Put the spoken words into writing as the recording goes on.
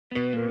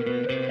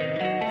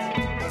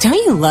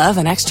Don't you love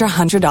an extra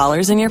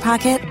 $100 in your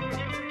pocket?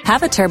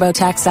 Have a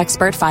TurboTax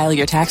expert file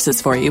your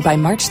taxes for you by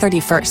March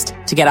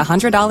 31st to get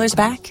 $100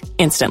 back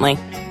instantly.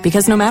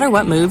 Because no matter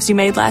what moves you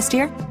made last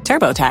year,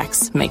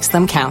 TurboTax makes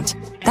them count.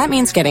 That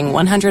means getting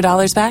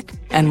 $100 back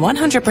and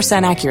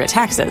 100% accurate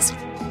taxes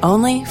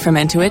only from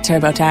Intuit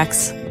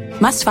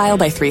TurboTax. Must file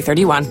by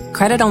 3/31.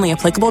 Credit only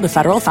applicable to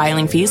federal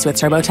filing fees with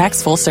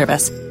TurboTax full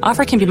service.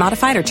 Offer can be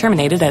modified or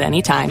terminated at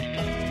any time.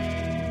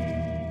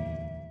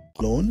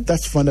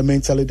 That's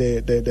fundamentally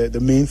the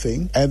main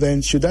thing. And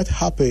then should that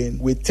happen,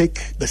 we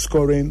take the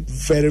scoring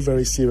very,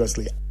 very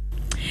seriously.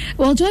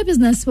 Well, Joy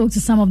Business spoke to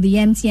some of the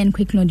MTN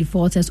quick loan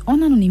defaulters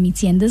on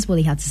anonymity, and this is what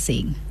he had to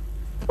say.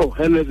 Oh,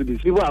 100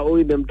 cedis. People are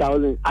owing them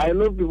 1,000. I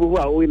know people who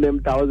are owing them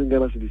 1,000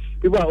 Ghana cedis.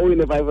 People are owing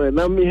them 500.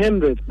 Now me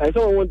 100. Like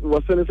someone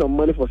was sending some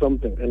money for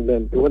something, and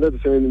then they wanted to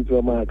send it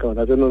into my account.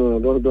 I said, no,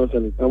 don't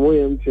send it. I'm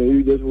owing MTN.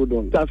 You just hold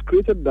on. It has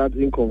created that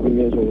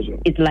inconvenience also.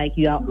 It's like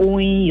you are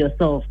owing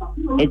yourself.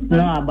 It's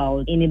not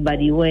about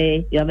anybody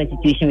where you have a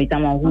situation with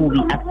someone who will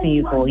be asking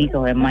you for his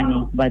or her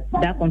money. But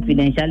that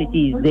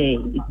confidentiality is there.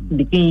 It's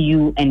between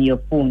you and your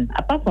phone.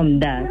 Apart from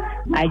that,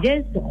 I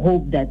just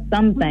hope that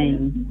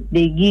sometimes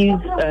they give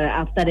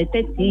after the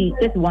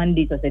 31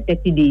 days or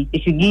 30 days, they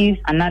should give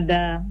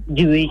another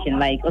duration.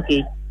 Like,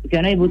 okay, if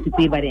you're not able to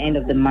pay by the end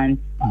of the month,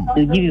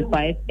 they'll give you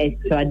 5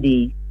 extra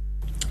days.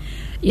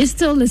 You're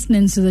still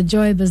listening to the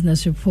Joy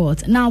Business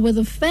Report. Now, with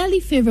a fairly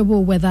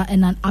favorable weather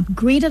and an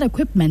upgraded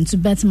equipment to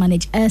better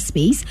manage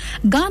airspace,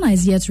 Ghana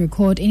is yet to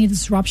record any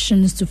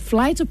disruptions to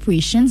flight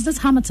operations this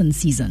Hamilton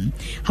season.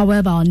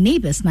 However, our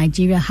neighbors,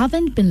 Nigeria,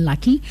 haven't been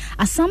lucky,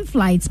 as some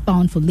flights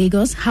bound for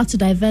Lagos have to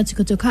divert to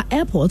Kotoka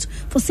Airport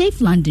for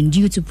safe landing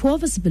due to poor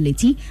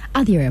visibility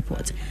at the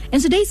airport. In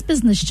today's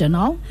Business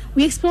Journal,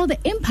 we explore the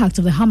impact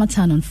of the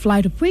Hamilton on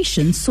flight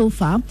operations so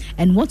far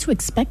and what to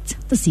expect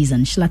this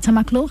season. Shalata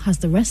Maklo has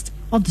the rest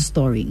of the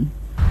story.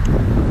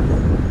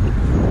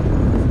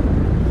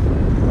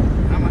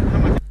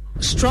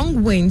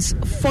 Strong winds,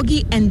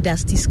 foggy and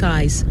dusty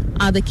skies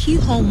are the key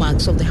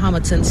hallmarks of the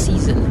Hamilton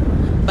season.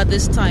 But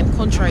this time,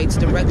 contrary to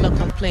the regular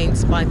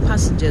complaints by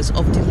passengers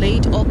of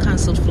delayed or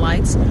cancelled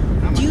flights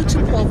due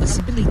to poor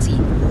visibility,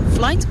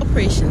 flight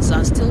operations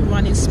are still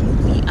running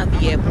smoothly at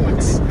the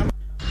airports.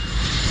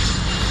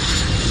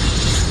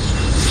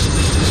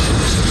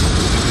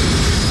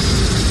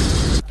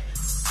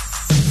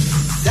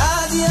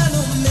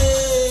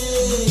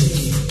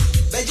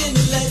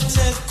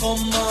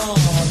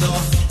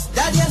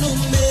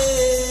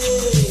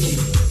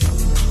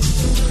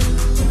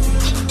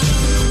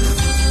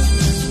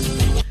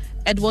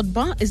 Edward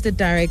Barr is the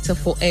director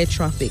for air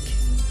traffic.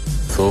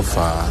 So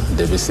far,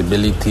 the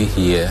visibility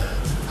here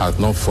has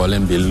not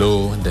fallen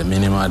below the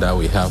minimum that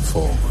we have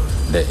for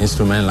the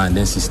instrument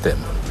landing system.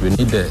 We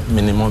need the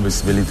minimum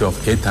visibility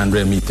of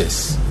 800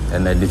 meters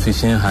and a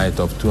deficient height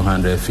of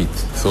 200 feet.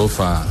 So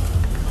far,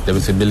 the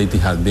visibility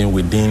has been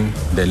within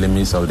the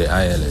limits of the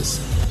ILS.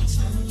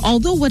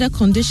 Although weather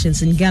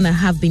conditions in Ghana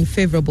have been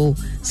favorable,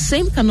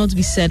 same cannot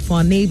be said for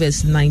our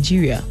neighbors in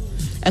Nigeria.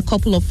 A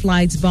couple of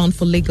flights bound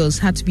for Lagos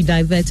had to be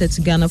diverted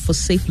to Ghana for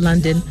safe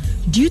landing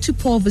due to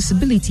poor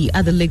visibility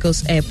at the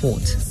Lagos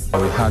airport.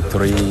 We had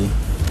 3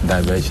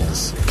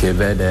 diversions, Cape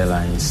Verde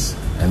Airlines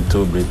and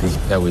 2 British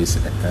Airways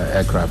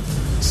aircraft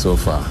so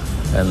far.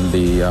 And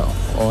they are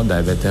all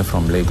diverted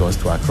from Lagos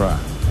to Accra.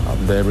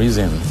 The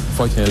reason,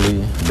 fortunately,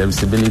 the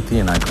visibility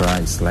in Accra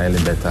is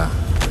slightly better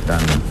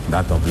than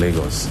that of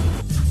Lagos.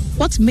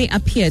 What may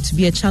appear to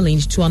be a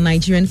challenge to our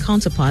Nigerian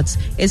counterparts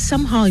is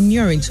somehow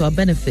inuring to our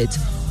benefit,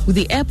 with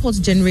the airports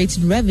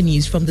generating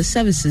revenues from the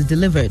services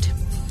delivered.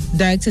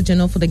 Director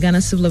General for the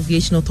Ghana Civil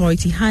Aviation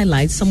Authority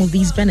highlights some of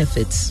these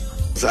benefits.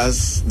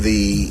 As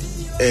the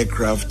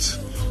aircraft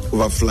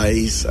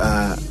overflies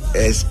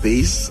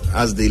airspace,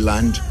 as they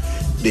land,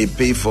 they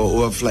pay for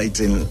overflight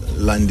and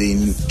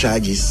landing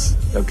charges.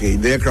 Okay,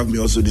 the aircraft may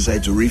also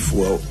decide to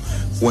refuel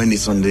when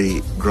it's on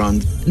the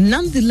ground.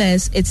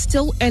 Nonetheless, it's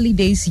still early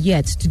days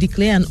yet to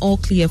declare an all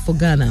clear for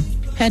Ghana.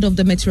 Head of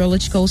the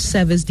Meteorological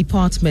Service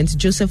Department,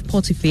 Joseph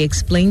Potife,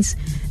 explains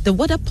the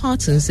weather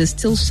patterns is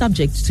still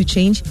subject to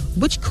change,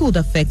 which could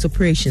affect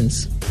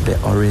operations.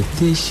 The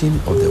orientation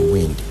of the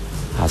wind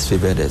has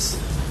favored us.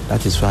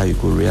 That is why you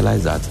could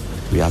realize that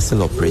we are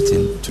still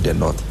operating to the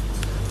north.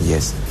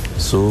 Yes.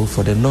 So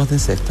for the northern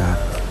sector,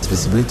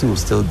 visibility will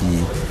still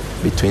be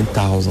between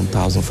 1,000 and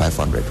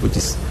 1,500, which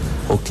is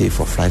okay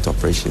for flight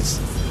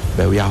operations.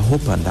 But we are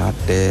hoping that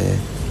the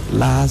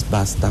last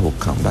bus that will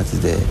come, that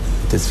is the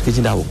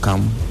intensification that will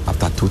come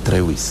after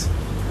 2-3 weeks,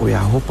 we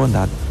are hoping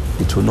that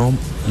it will not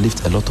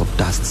lift a lot of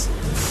dust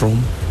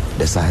from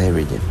the Sahel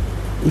region.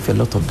 If a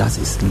lot of dust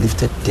is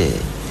lifted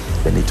there,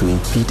 then it will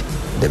impede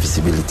the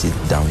visibility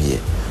down here.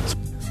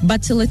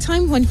 But till a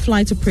time when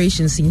flight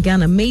operations in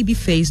Ghana may be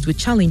faced with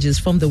challenges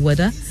from the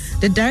weather,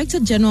 the Director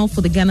General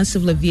for the Ghana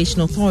Civil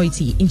Aviation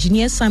Authority,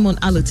 Engineer Simon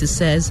Aloti,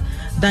 says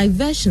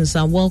diversions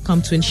are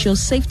welcome to ensure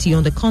safety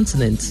on the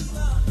continent.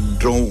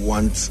 Don't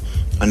want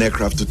an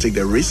aircraft to take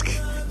the risk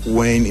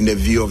when in the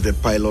view of the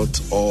pilot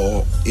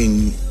or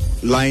in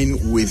line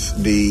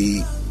with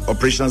the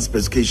operational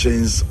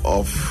specifications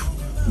of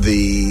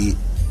the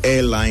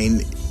airline,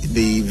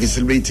 the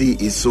visibility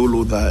is so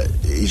low that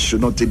it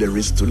should not take the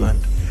risk to land.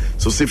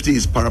 So safety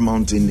is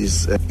paramount in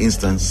this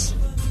instance.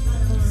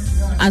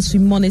 As we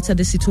monitor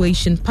the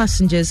situation,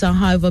 passengers are,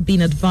 however,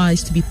 being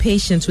advised to be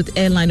patient with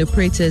airline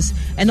operators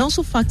and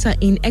also factor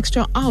in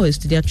extra hours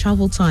to their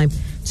travel time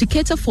to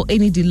cater for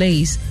any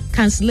delays,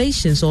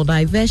 cancellations or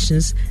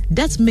diversions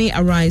that may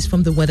arise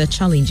from the weather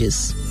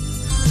challenges.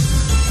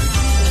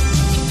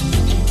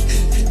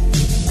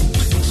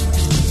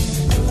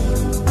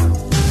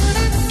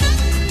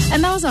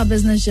 And that was our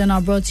business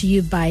journal brought to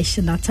you by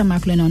Shinata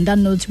Macklin. On that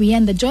note, we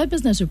end the Joy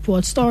Business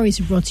Report.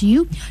 Stories brought to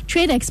you.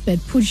 Trade expert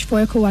push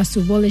for ECOWAS to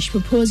abolish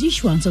proposed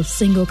issuance of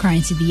single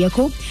currency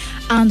vehicle.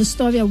 And the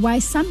story of why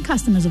some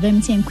customers of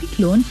MTN Quick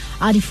Loan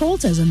are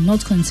defaulters and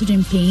not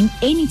considering paying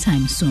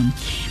anytime soon.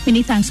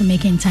 Many thanks for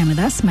making time with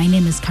us. My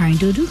name is Karen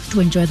Dodu. To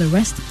enjoy the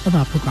rest of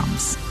our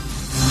programs.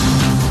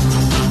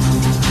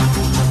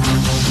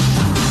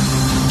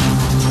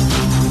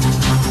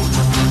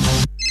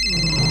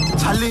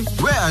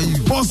 Where are you?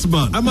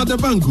 Bossman, I'm at the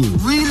bank.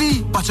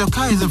 Really? But your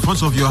car is in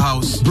front of your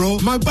house. Bro,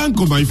 my bank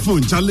on my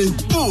phone, Charlie.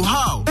 Oh,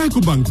 how?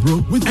 EcoBank,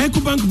 bro. With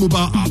EcoBank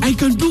mobile app, I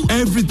can do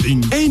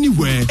everything,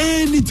 anywhere,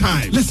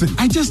 anytime. Listen,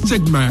 I just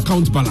checked my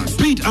account balance,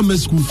 paid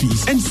Ama's school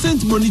fees, and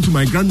sent money to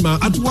my grandma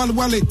at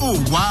Walwale. Oh,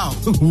 wow.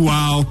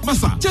 Wow.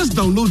 Masa, just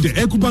download the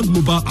EcoBank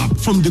mobile app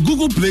from the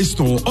Google Play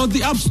Store or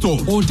the App Store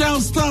or dial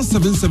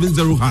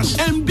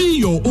 *770# and be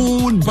your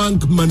own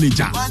bank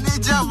manager.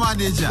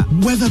 Manager.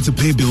 Whether to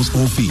pay bills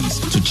or fees,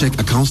 to check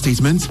account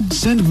statements,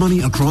 send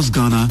money across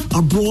Ghana,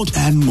 abroad,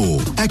 and more,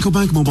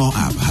 EcoBank mobile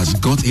app has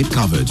got it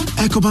covered.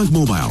 EcoBank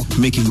Mobile,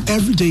 making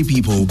everyday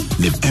people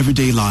live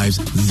everyday lives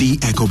the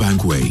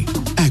EcoBank way.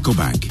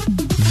 EcoBank,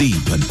 the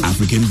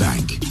Pan-African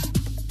Bank.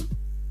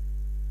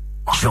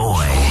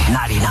 Joy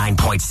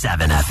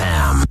 99.7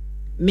 FM.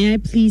 May I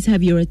please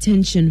have your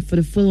attention for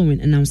the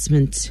following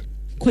announcement?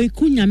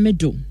 Kweku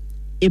Nyamedo,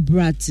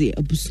 Ebrate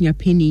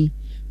Abusunyapeni,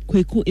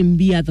 Kweku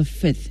Mbia the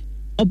 5th,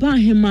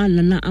 Obahema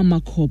Nana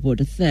Amakobo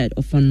the 3rd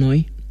of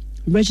Hanoi,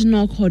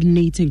 Regional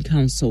Coordinating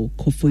Council,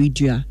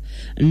 Koforidua,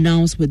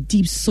 announced with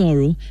deep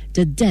sorrow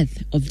the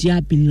death of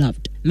their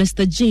beloved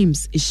Mr.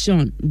 James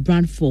Ishon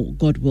Brandford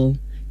Godwill.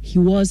 He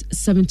was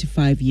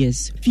 75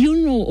 years.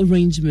 Funeral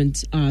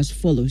arrangements are as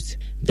follows.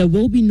 There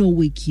will be no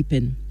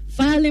wakekeeping.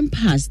 Filing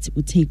past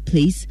will take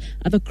place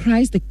at the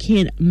Christ the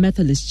King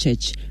Methodist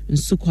Church in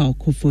Sukwao,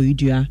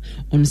 Koforidua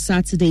on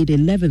Saturday, the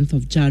 11th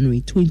of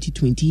January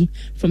 2020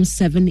 from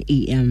 7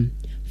 a.m.,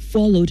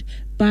 followed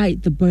by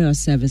the burial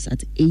service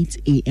at 8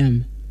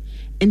 a.m.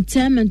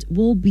 Interment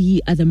will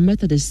be at the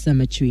Methodist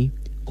Cemetery,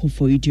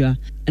 Koforidua,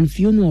 and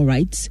funeral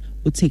rites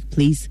will take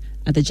place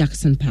at the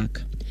Jackson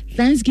Park.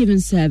 Thanksgiving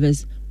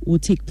service will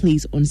take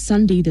place on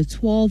Sunday, the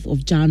 12th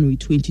of January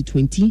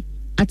 2020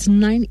 at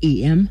 9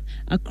 a.m.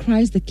 at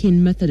Christ the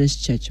King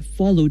Methodist Church,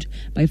 followed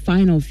by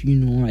final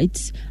funeral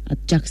rites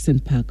at Jackson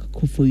Park,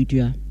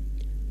 Koforidua.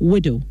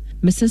 Widow,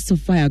 Mrs.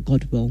 Sophia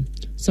Godwill,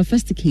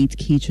 Sophisticate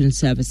Catering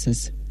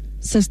Services.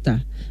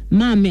 Sister,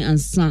 Mame and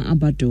Son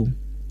Abado,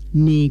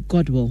 Nee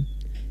Godwill.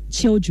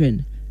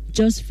 Children,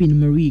 Josephine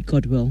Marie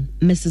Godwill,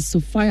 Mrs.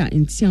 Sophia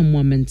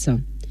Intiamwa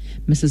Menta,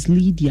 Mrs.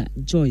 Lydia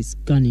Joyce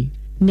Gunny.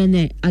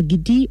 Nene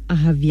Agidi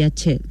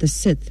Ahaviache the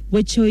 6th,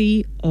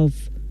 Wechoi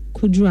of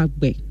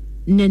Kudragbe.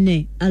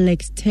 Nene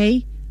Alex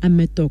Tay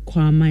Ameto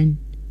Kwamine,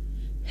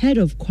 head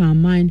of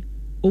Kwamine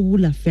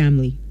Owula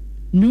family.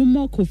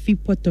 Numo Kofi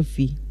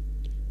Potofi,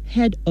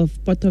 head of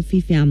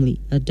Potofi family,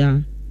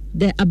 Ada.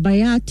 The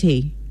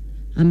Abayate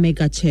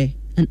Amegache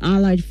and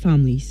allied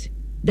families.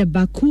 The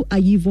Baku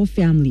Ayivo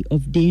family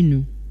of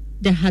Denu.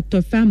 The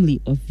Hato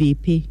family of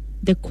Vepe.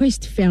 The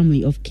Quest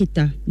family of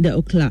Kita, the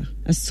Okla,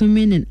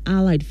 assuming and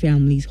allied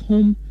families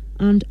home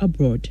and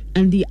abroad.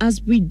 And the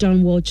Asbury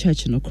Dunwall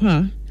Church in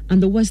Accra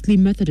and the Wesley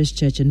Methodist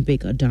Church in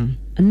Big Adan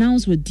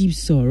announced with deep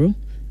sorrow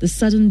the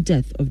sudden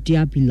death of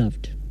their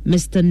beloved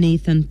Mr.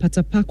 Nathan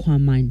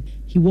Patapakwamine.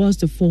 He was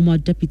the former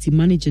Deputy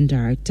Managing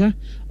Director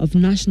of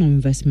National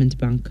Investment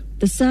Bank.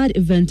 The sad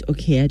event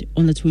occurred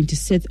on the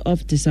 26th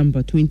of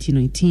December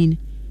 2019.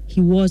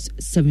 He was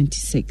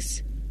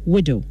 76.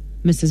 Widow,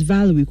 Mrs.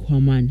 Valerie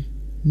Kwaman,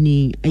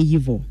 Nee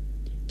Ayivo.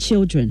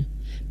 Children,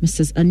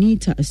 Mrs.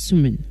 Anita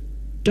Asumin,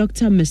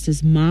 Dr.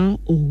 Mrs. Ma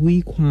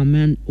Ohui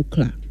Kwaman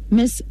Okla,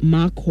 Miss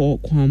Ma Kwa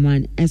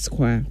Kwaman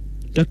Esquire,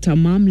 Dr.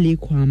 Mamle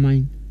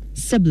Kwaman.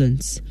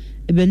 Siblings,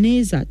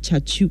 Ebenezer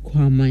Chachu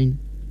Kwaman,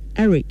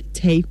 Eric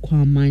Tay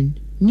Kwaman,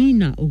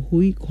 Nina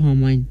Ohui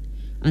Kwaman,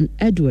 and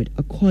Edward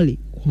Akoli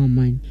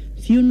Kwaman.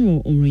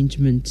 Funeral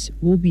arrangements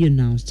will be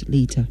announced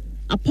later.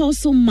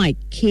 Apostle Mike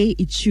K.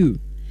 Ichu,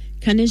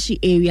 Kaneshi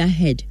Area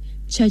Head,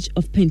 Church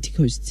of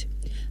Pentecost.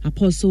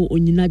 Apostle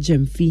Onyina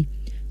Jemfi,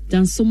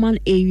 Dansoman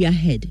Area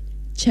Head,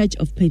 Church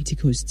of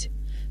Pentecost.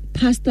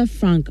 Pastor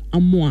Frank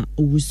Amwa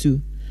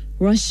Owusu,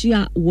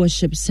 Russia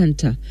Worship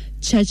Center,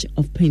 Church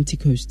of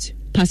Pentecost.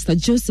 Pastor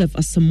Joseph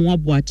Asamoah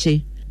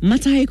Boache,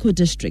 Mataheko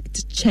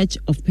District Church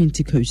of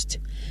Pentecost,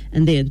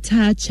 and the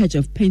entire Church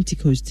of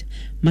Pentecost,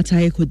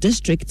 Mataheko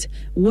District,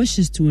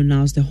 wishes to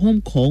announce the home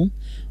call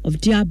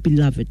of dear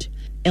beloved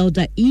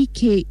Elder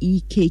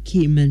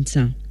E.K.E.K.K.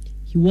 Mensah.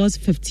 He was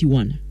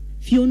 51.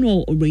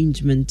 Funeral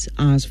arrangements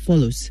are as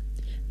follows.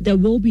 There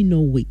will be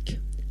no wake.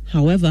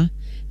 However,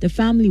 the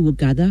family will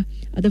gather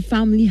at the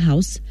family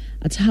house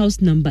at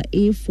house number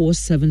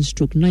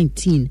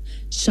A47/19,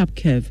 Sharp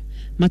Curve,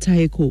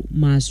 Mataheko,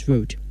 Mars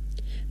Road.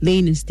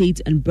 Laying in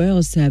state and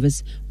burial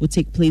service will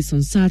take place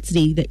on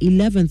Saturday, the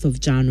 11th of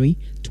January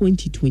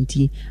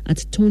 2020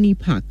 at Tony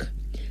Park,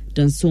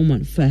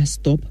 Dansoman First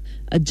Stop,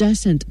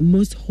 adjacent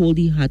Most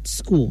Holy Heart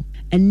School,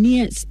 and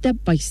near Step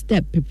by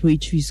Step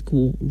Preparatory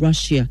School,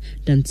 Russia,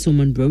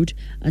 Dansoman Road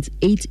at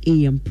 8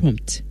 a.m.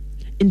 prompt.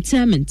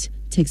 Interment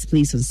takes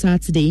place on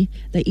Saturday,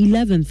 the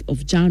 11th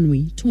of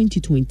January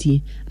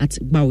 2020 at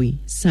Bawi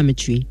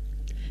Cemetery.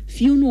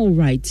 Funeral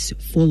rites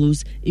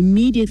follows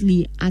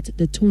immediately at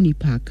the Tony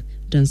Park,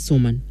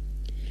 Dansoman.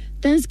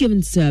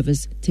 Thanksgiving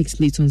service takes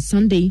place on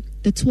Sunday,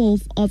 the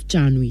 12th of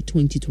January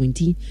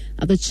 2020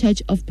 at the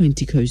Church of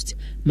Pentecost,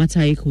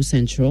 Mataheko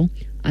Central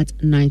at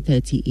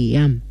 9:30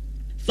 a.m.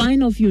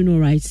 Final funeral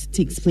rites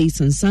takes place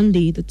on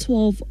Sunday, the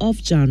 12th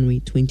of January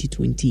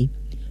 2020.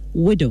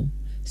 Widow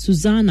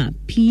Susanna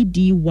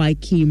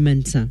P.D.Y.K.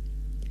 Mensah.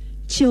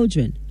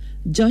 Children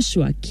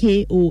Joshua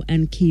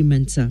K.O.N.K.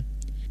 Mensah,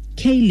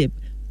 Caleb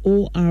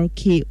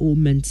O.R.K.O.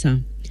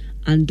 Mensah,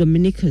 and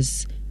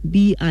Dominicus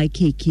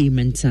B.I.K.K.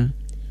 Mensah.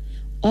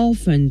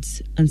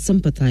 Orphans and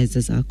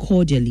sympathizers are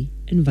cordially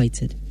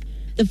invited.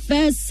 The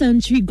First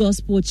Century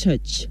Gospel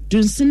Church,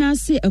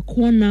 Dunsinase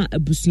Ekwana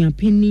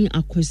Ebusuapeni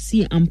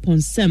Akwesi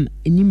Amponsem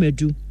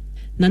Inimedu,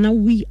 Nana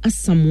Wi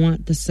Asamoah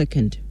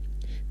II,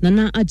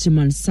 Nana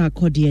Ajiman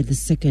Sarkodie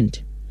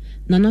II,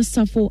 Nana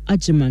Safo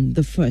Ajiman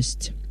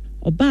I,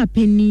 Oba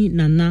Penny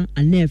Nana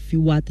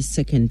Anefiwa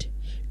II,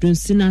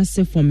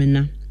 Dunsinase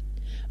Fomena,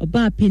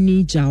 Oba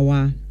Penny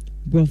Jawa,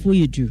 Brofo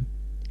Yedu,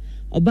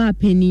 Oba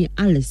Penny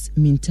Alice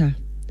Minta,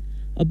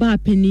 Oba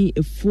Penny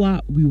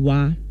Efua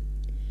Wiwa,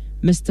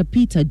 Mr.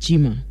 Peter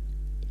Jima,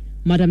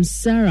 Madam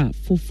Sarah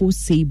Fofo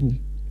Sebu,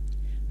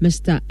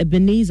 Mr.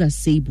 Ebenezer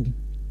Sebu,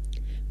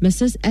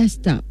 Mrs.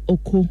 Esther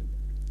Oko,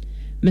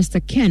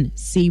 Mr. Ken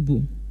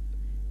Sebu,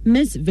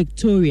 Miss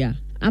Victoria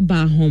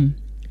Abahom,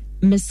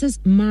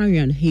 Mrs.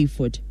 Marion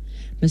Hayford,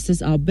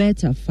 Mrs.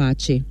 Alberta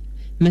Fache,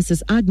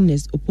 Mrs.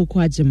 Agnes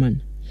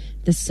Opokwajiman,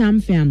 the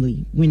Sam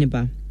family,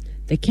 Winneba,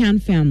 the Can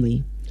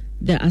family,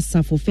 the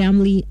Asafo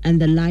family,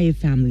 and the Laye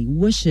family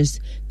wishes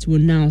to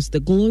announce the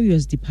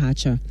glorious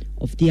departure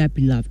of their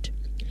beloved,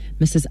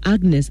 Mrs.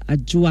 Agnes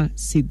Ajua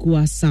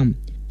Segua Sam.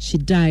 She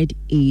died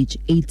age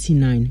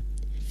 89.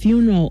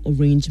 Funeral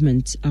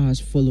arrangements are as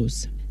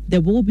follows.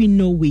 There will be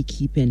no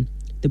wakekeeping.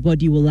 The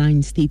body will lie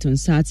in state on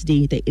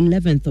Saturday, the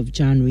 11th of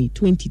January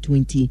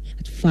 2020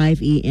 at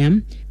 5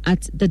 a.m.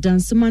 at the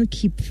Dansoman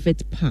Keep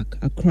Fit Park,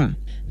 Accra.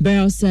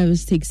 Burial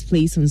service takes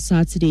place on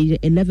Saturday, the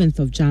 11th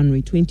of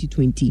January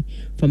 2020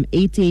 from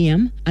 8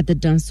 a.m. at the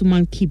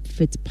Dansoman Keep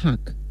Fit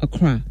Park,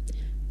 Accra.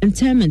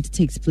 Interment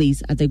takes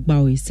place at the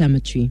Bawi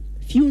Cemetery.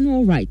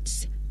 Funeral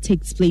rites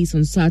takes place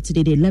on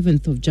Saturday, the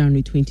 11th of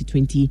January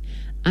 2020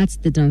 at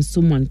the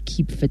Dansoman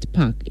Keep Fit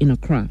Park in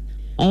Accra.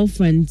 All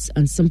friends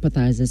and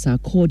sympathizers are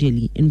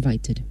cordially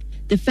invited.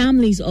 The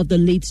families of the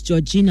late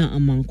Georgina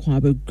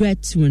Amankwa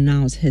regret to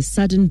announce her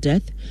sudden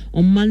death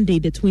on Monday,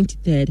 the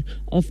 23rd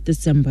of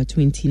December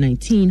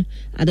 2019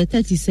 at the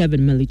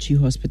 37 Military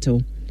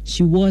Hospital.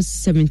 She was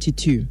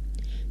 72.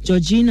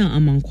 Georgina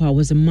Amankwa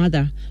was a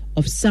mother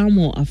of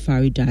Samuel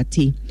Afari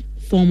Dati,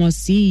 former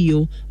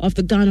CEO of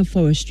the Ghana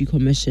Forestry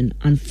Commission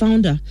and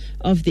founder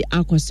of the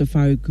Aqua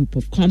Safari Group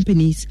of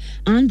Companies,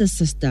 and the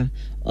sister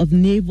of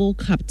Naval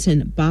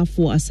Captain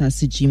Bafo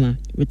Asasijima,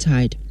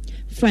 retired.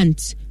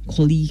 Friends,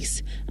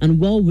 colleagues, and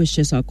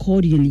well-wishers are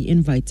cordially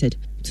invited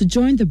to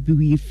join the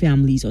bereaved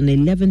families on the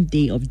 11th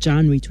day of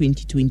January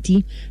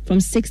 2020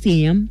 from 6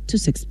 a.m. to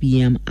 6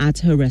 p.m. at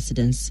her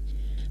residence.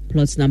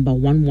 Plot number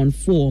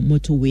 114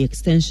 Motorway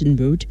Extension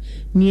Road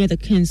near the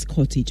King's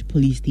Cottage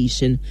Police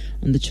Station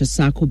on the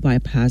Trasacco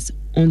bypass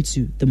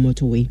onto the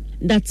motorway.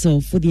 That's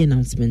all for the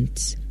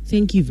announcements.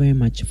 Thank you very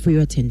much for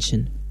your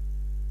attention.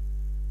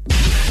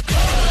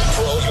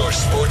 For all your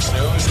sports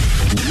news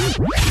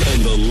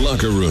and the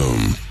locker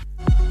room.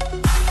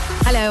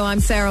 Hello, I'm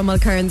Sarah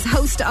Mulkerns,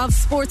 host of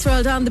Sports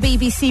World on the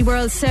BBC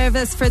World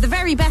Service. For the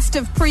very best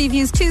of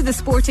previews to the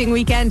sporting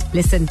weekend,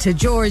 listen to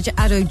George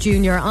Addo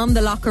Jr. on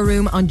The Locker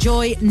Room on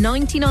Joy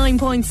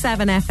 99.7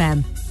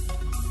 FM.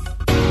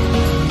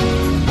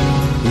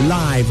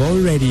 Live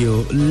on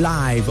radio,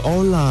 live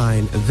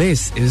online.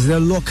 This is The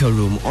Locker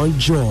Room on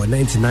Joy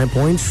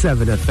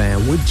 99.7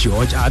 FM with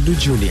George Addo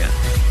Jr.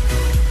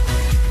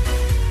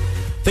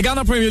 The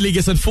Ghana Premier League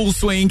is in full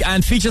swing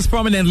and features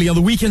prominently on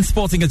the weekend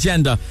sporting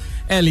agenda.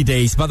 Early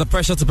days, but the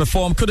pressure to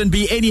perform couldn't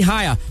be any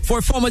higher for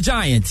a former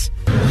Giant.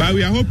 But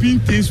we are hoping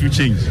things will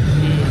change.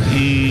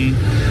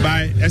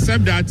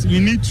 Except that we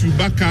need to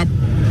back up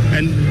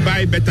and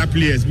buy better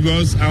players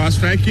because our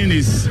striking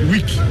is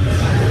weak.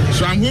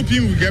 So I'm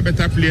hoping we'll get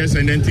better players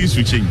and then things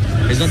will change.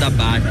 It's not that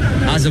bad.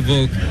 As a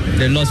vogue,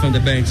 they lost from the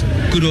bench.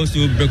 Kudos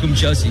to Brecum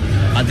Chelsea.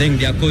 I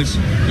think their coach,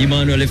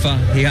 Emmanuel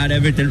Ifa, he had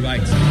everything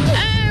right.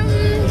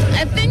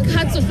 I think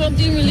Hearts of Oak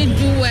didn't really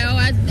do well.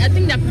 I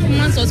think their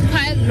performance was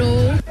quite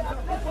low.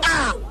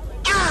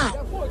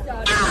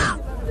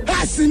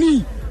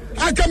 Hasini,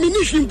 I can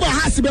mission for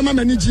Hasibema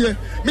manager.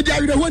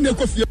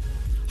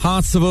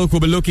 Hearts of Oak will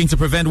be looking to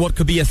prevent what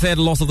could be a third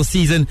loss of the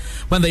season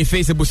when they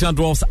face the Busan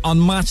Dwarfs on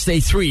March Day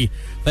 3.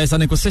 There's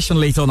an inquisition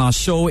later on our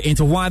show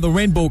into why the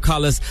rainbow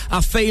colours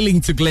are failing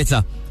to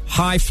glitter.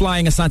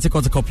 High-flying Asante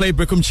Kotoko play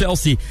Brecum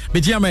Chelsea.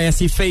 Bijama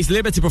SC face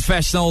Liberty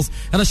Professionals,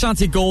 and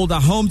Ashanti Gold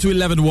are home to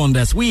 11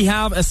 Wonders. We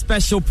have a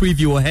special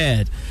preview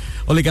ahead.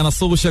 Ole Gunnar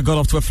Solskjaer got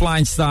off to a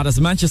flying start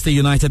as Manchester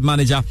United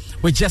manager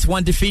with just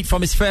one defeat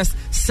from his first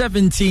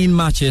 17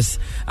 matches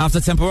after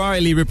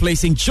temporarily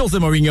replacing Jose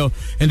Mourinho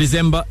in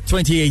December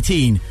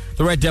 2018.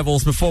 The Red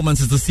Devils'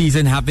 performances this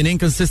season have been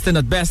inconsistent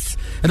at best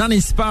and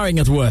uninspiring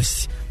at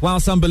worst.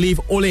 While some believe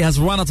Ole has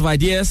run out of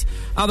ideas,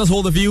 others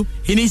hold the view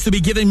he needs to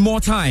be given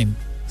more time.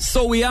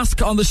 So we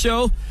ask on the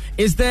show,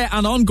 is there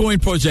an ongoing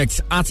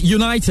project at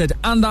United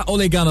under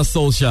Ole Gunnar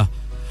Solskjaer?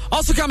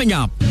 Also coming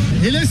up,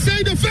 il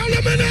essaye de faire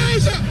le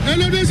ménage et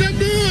le deuxième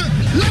but,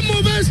 la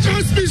mauvaise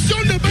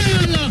transmission de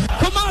balle.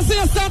 Kumasi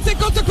Asante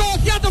Kotoko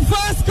get the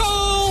first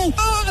goal.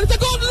 The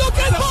good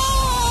looking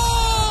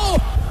ball,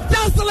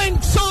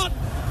 dazzling shot,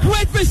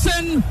 great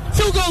vision.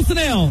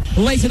 2-0.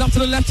 Lays it up to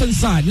the left-hand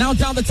side. Now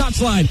down the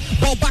touchline.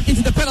 Ball back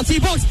into the penalty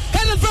box.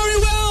 Headed very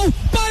well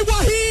by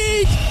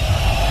Wahid.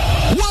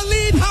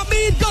 Walid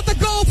Hamid got the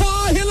goal for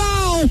Al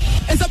Hilal.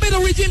 It's a bit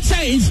of regime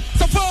change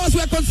so far as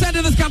we're concerned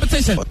in this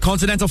competition.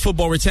 Continental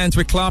football returns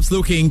with clubs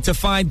looking to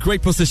find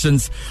great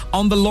positions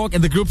on the log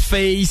in the group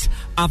phase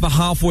at the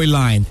halfway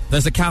line.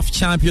 There's the CAF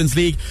Champions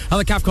League and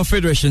the CAF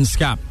Confederations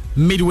Cup.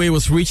 Midway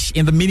was reached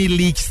in the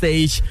mini-league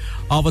stage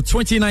of a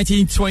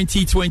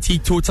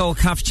 2019-2020 total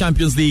CAF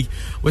Champions League,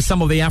 with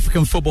some of the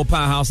African football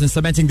powerhouses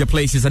cementing their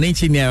places and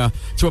inching nearer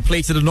to a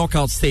place in the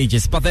knockout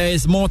stages. But there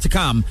is more to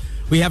come.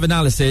 We have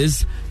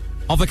analysis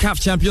of the CAF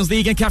Champions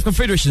League and CAF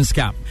Confederations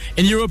Cup.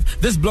 In Europe,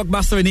 this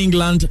blockbuster in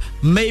England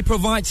may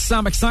provide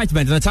some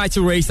excitement in a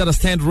title race that has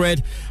turned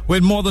red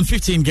with more than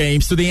 15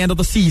 games to the end of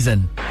the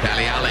season.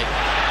 Dele Alli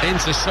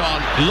into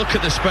Son. Look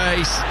at the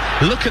space.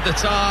 Look at the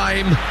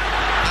time.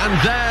 And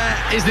there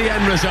is the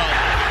end result.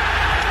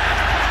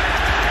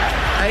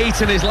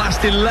 8 in his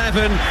last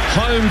 11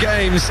 home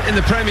games in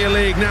the Premier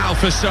League now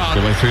for Son.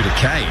 The way through to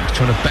Kane,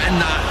 trying to bend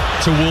that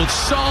towards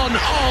Son.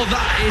 Oh,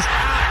 that is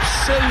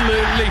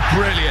absolutely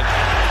brilliant.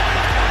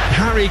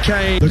 Harry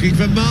Kane looking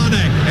for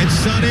Mane. It's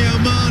Sadio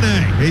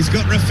Mane. He's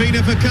got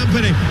Rafinha for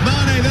company.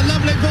 Mane, the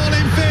lovely ball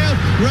in field.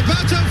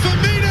 Roberto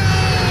Firmino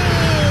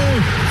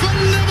for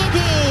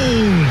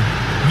Liverpool.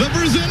 The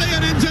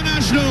Brazilian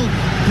international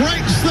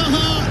breaks the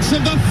hearts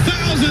of the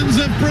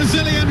thousands of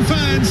Brazilian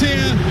fans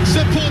here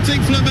supporting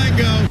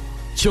Flamengo.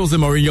 Jose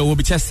Mourinho will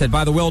be tested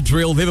by the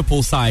well-drilled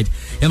Liverpool side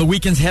in the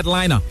weekend's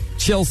headliner.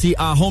 Chelsea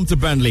are home to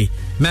Burnley.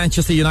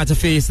 Manchester United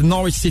face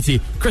Norwich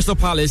City. Crystal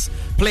Palace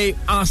play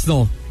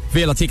Arsenal.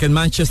 Villa taking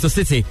Manchester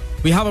City.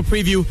 We have a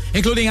preview,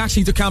 including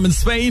action to come in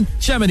Spain,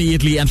 Germany,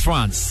 Italy, and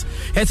France.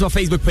 Head to our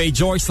Facebook page,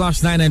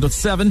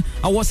 Joy/99.7.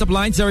 Our WhatsApp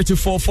line,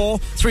 0244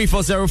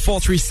 340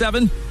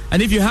 437.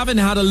 And if you haven't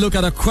had a look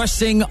at a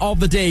question of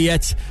the day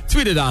yet,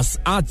 tweet at us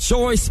at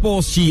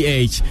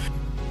JoySportsGH.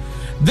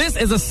 This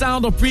is the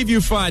sound of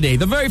Preview Friday,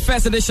 the very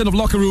first edition of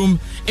Locker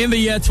Room in the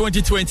year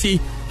 2020.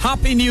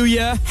 Happy New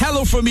Year.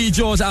 Hello from me,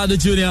 George Addo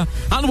Jr.,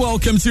 and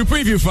welcome to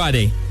Preview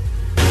Friday.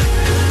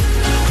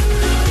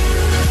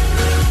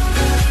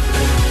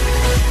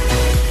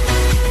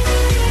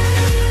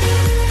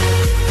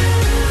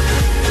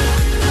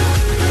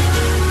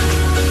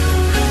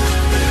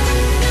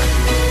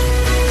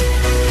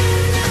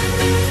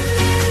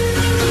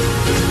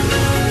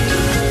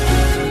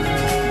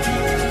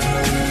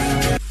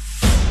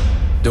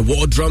 The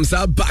war drums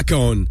are back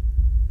on.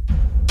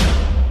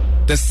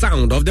 The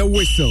sound of the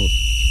whistle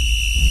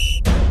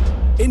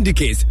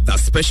indicates that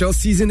special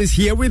season is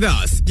here with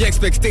us. The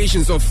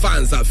expectations of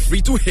fans are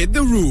free to hit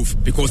the roof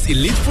because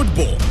elite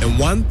football, and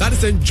one that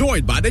is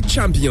enjoyed by the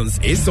champions,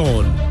 is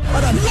on.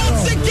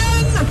 Once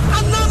again,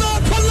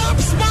 another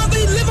collapse by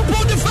the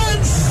Liverpool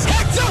defense.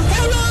 Hector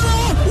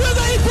Herrera with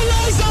the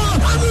equalizer,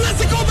 and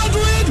Atletico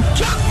Madrid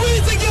can't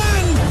breathe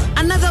again.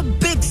 Another The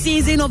big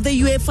season of the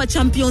UEFA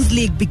Champions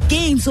League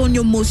begins on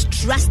your most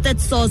trusted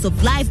source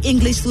of live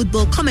English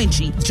football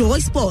commentary, Joy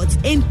Sports,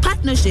 in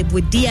partnership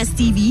with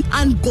DSTV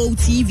and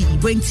GoTV,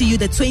 bring to you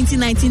the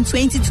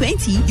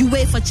 2019-2020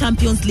 UEFA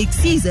Champions League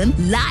season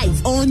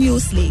live on your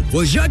slate.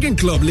 Will Jurgen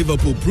Klopp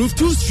Liverpool prove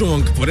too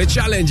strong for the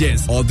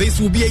challenges, or this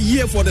will be a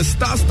year for the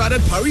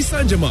star-studded Paris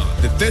Saint-Germain,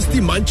 the thirsty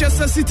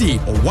Manchester City,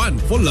 or one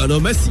for Lionel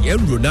Messi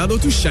and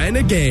Ronaldo to shine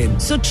again?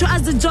 So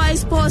trust the Joy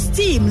Sports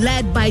team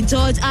led by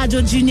George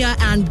Addo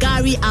Jr. and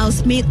Gary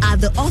Al-Smith at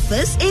the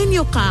office, in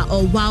your car,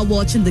 or while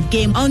watching the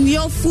game on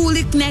your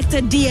fully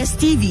connected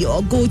DSTV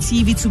or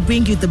GoTV to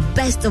bring you the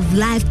best of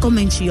live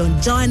commentary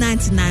on Joy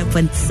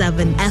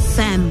 99.7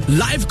 FM.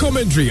 Live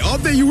commentary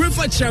of the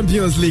UEFA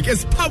Champions League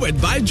is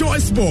powered by Joy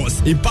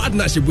Sports in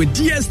partnership with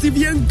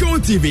DSTV and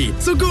GoTV.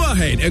 So go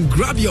ahead and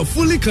grab your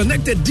fully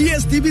connected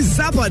DSTV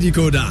Zappa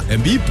decoder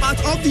and be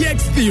part of the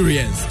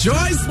experience. Joy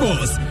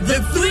Sports,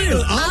 the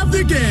thrill of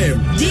the game.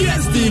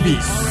 DSTV,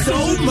 so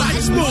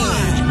much more.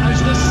 As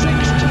the 6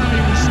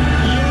 times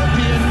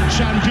European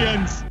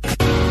champions.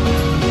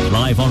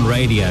 Live on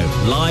radio,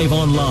 live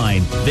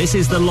online. This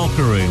is The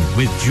Locker Room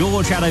with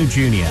George Addo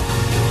Jr.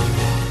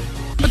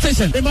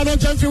 Attention, Emmanuel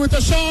Gentry with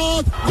the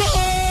shot. Goal!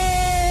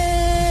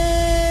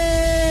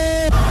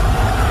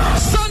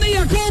 Sonny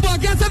Yakuba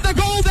gets at the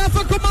goal there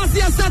for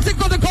Kumasi Asante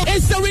got the goal.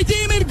 It's the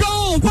redeeming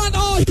goal.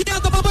 1-0 here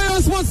at the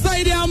Baba Sports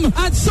Stadium.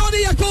 And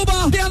Sonny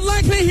Yakuba, the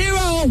unlikely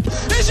hero.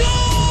 He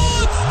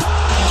shoots!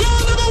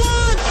 Goal number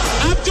 1!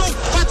 Abdul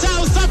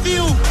Fattah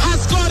Safiu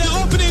has scored an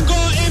opening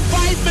goal in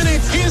 5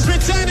 minutes. He is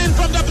returning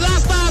from the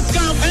Blasters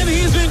camp and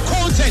he's been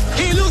quoted.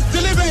 He looks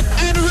deliberate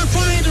and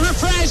refined,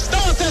 refreshed.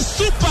 That was a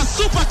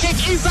super kick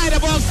inside the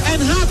box,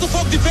 and half the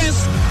folk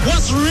defense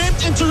was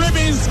ripped into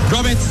ribbons.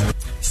 Roberts.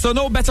 So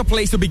no better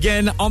place to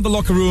begin on The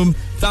Locker Room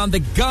than the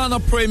Ghana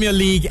Premier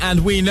League,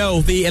 and we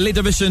know the Elite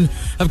Division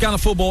of Ghana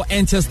football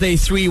enters day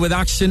 3 with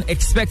action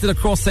expected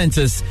across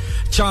centres.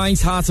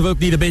 Giants, Hearts of Oak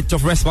need a bit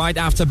of respite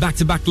after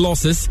back-to-back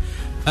losses.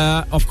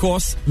 Of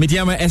course,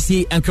 Midiama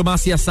SC and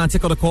Kumasi Asante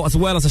Kotoko, as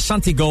well as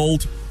Ashanti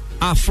Gold,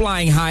 are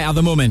flying high at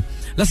the moment.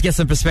 Let's get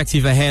some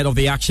perspective ahead of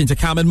the action to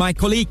come. And my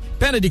colleague,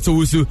 Benedict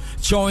Owusu,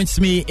 joins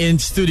me in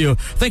studio.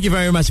 Thank you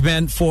very much,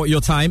 Ben, for your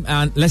time.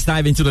 And let's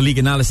dive into the league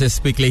analysis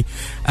quickly.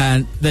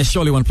 And there's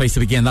surely one place to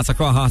begin. That's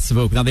Accra Hearts of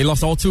Oak. Now, they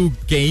lost all 2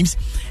 games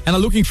and are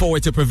looking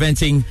forward to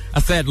preventing a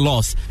 3rd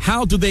loss.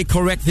 How do they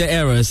correct their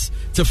errors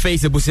to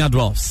face the Busia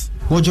Dwarfs?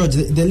 Well, George,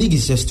 the league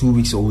is just 2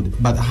 weeks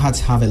old, but Hearts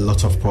have a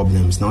lot of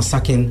problems. Now,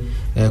 sacking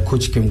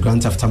Coach Kim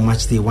Grant after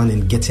match day 1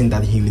 and getting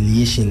that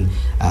humiliation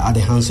at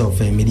the hands of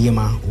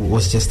Midiama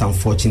was just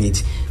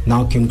unfortunate.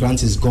 Now, Kim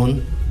Grant is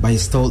gone, but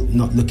he's still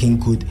not looking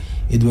good.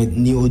 Edward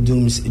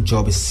Neodum's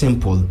job is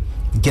simple.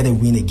 Get a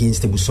win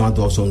against the Busia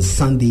Dwarfs on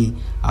Sunday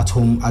at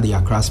home at the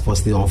Accra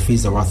Sports Stadium,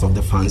 face the wrath of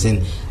the fans.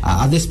 And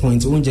at this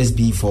point, it won't just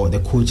be for the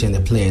coach and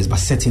the players, but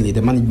certainly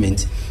the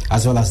management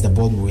as well as the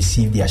board will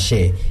receive their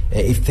share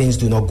if things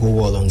do not go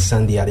well on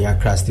Sunday at the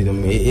Accra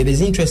Stadium. It is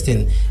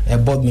interesting,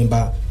 board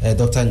member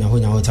Dr.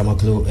 Nyaho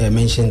Tamaklo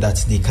mentioned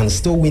that they can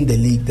still win the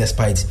league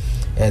despite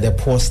the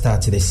poor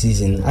start to the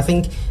season. I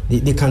think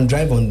they can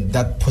drive on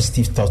that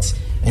positive thought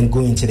and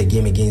go into the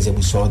game against the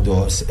Busia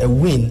Dwarfs. A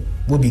win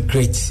would be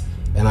great,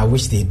 and I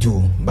wish they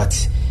do,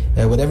 but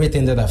with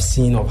everything that I've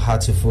seen of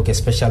Hearts of Oak,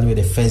 especially with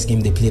the first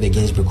game they played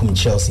against Bekum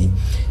Chelsea,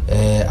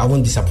 I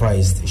won't be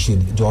surprised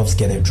should Dwarfs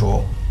get a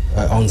draw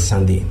on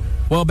Sunday.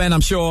 Well, Ben,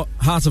 I'm sure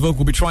Hearts of Oak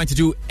will be trying to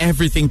do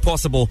everything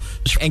possible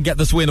and get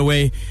this win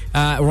away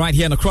right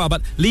here in Accra.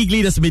 But league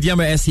leaders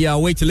Midiama SC are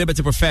away to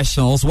Liberty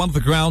Professionals, one of the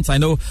grounds, I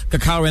know,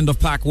 Kakara end of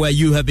Park, where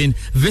you have been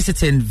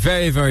visiting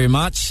very, very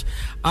much,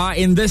 are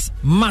in this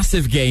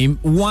massive game,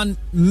 one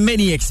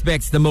many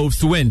expect the most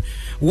to win.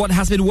 What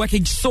has been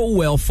working so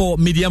well for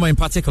Midiama in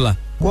particular?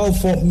 Well,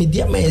 for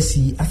Midiama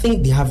SC, I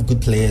think they have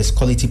good players,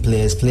 quality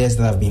players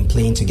that have been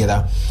playing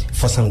together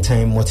for some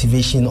time.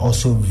 Motivation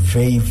also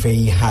very,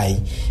 very high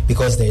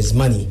because there is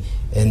money.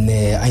 And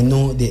I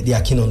know they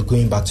are keen on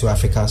going back to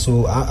Africa,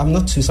 so I'm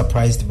not too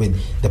surprised with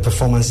the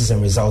performances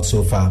and results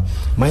so far.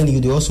 Mind you,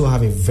 they also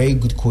have a very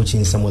good coach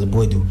in Samuel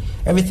Boadu.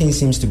 Everything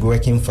seems to be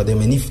working for them,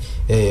 and if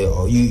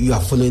you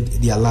have followed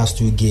their last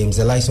 2 games,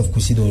 the likes of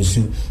Kusido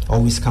Nsu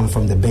always come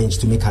from the bench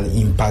to make an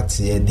impact.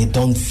 They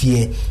don't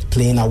fear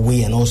playing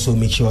away and also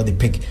make sure they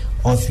pick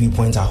all 3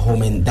 points at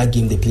home. And that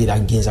game they played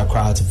against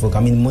Accra Hearts of Oak,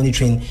 I mean,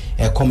 monitoring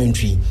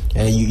commentary,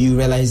 you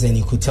realize and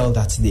you could tell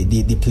that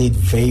they played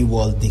very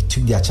well. They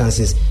took their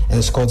chances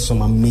and scored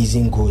some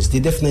amazing goals. They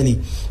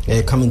definitely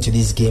come into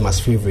this game as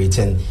favourites,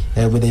 and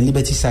with the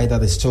Liberty side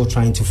that is still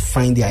trying to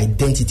find their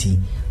identity,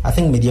 I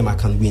think Midiama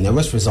can win. A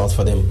worst result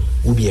for them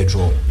will be a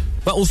draw.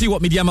 But we'll see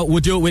what Midiama will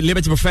do with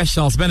Liberty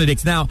Professionals.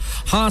 Benedict, now,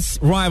 Hearts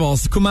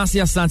rivals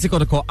Kumasi Asante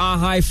Kotoko are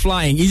high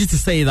flying. Easy to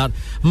say that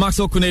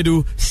Maxwell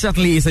Kunedu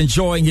certainly is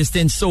enjoying his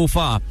stint so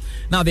far.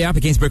 Now they're up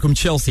against Bekum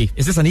Chelsea.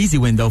 Is this an easy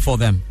win, though, for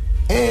them?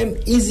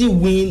 Easy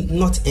win,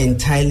 not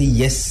entirely,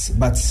 yes.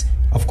 But,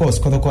 of course,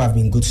 Kotoko have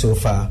been good so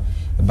far.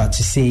 But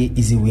to say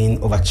easy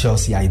win over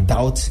Chelsea, I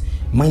doubt.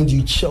 Mind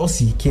you,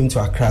 Chelsea came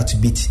to Accra to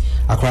beat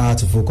Accra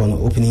Hearts of Oak on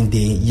opening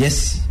day.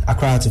 Yes,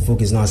 Accra Hearts of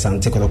Oak is not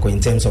Asante Kotoko in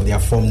terms of their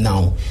form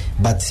now,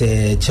 but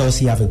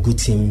Chelsea have a good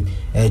team.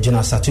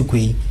 Jonas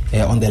Satukwe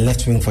on the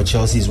left wing for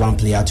Chelsea is one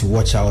player to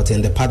watch out,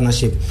 and the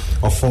partnership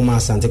of former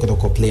Asante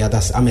Kotoko player,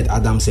 that's Ahmed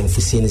Adams and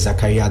Fuseni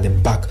Zakaria at the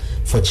back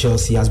for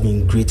Chelsea, has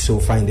been great so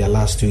far in their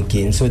last 2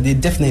 games. So they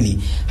definitely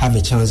have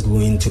a chance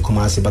going to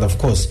Kumasi, but of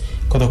course,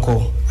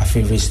 Kotoko are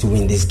favourites to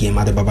win this game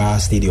at the Baba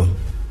Stadium.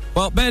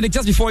 Well, Benedict,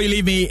 just before you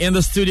leave me in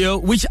the studio,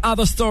 which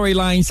other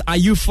storylines are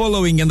you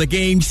following in the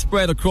game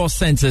spread across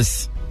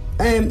centres?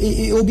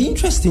 It will be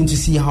interesting to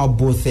see how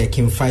both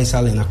Kim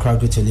Faisal and Accra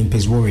Great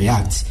Olympics will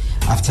react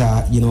after,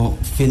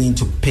 failing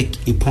to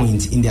pick a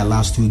point in their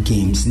last 2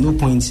 games. No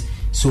points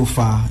so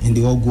far, and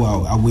they all go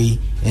away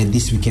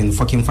this weekend.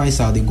 For Kim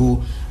Faisal, they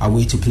go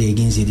away to play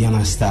against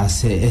Indiana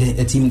Stars,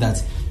 a team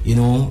that,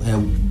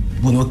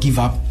 will not give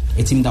up,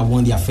 a team that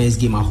won their first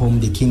game at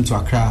home. They came to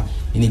Accra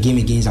in a game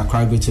against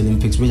Accra Great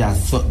Olympics, which I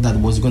thought that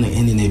was going to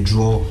end in a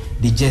draw.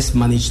 They just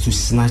managed to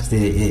snatch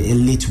a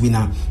late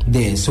winner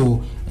there.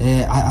 So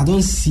I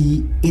don't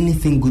see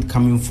anything good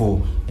coming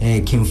for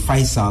Kim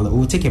Faisal. It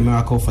will take a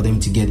miracle for them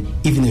to get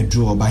even a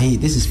draw. But hey,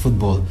 this is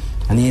football,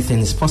 and anything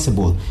is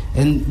possible.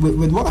 And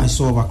with what I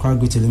saw of Accra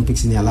Great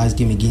Olympics in their last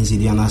game against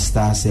Indiana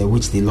Stars,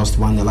 which they lost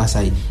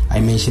 1-0, I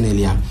mentioned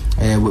earlier,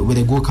 with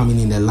a goal coming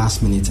in the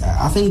last minute,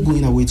 I think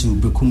going away to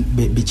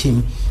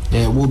Bichim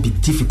will be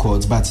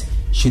difficult, but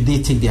should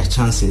they take their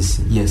chances?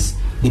 Yes,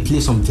 they play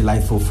some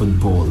delightful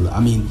football.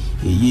 I mean,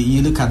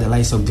 you look at the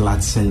likes of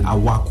Gladson,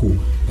 Awaku,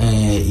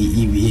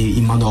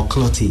 Emmanuel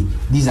Clotte.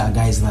 These are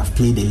guys that have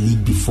played the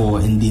league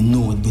before, and they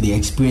know with the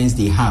experience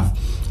they have.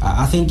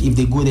 I think if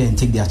they go there and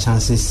take their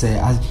chances,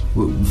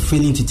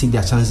 failing to take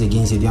their chance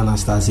against Indiana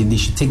Stars, if they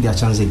should take their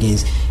chance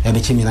against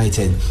Bichim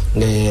United,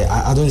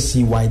 I don't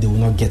see why they will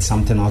not get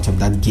something out of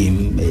that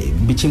game.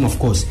 Bichim, of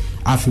course,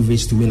 are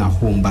favourites to win at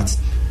home, but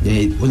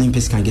the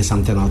Olympics can get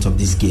something out of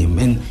this game.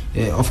 And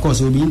of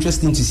course, it will be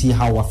interesting to see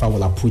how Wafa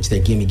will approach the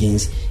game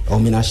against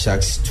Elmina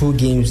Sharks. 2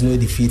 games, no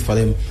defeat for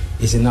them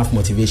is enough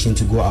motivation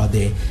to go out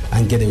there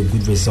and get a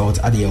good result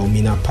at the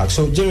Elmina Park.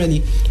 So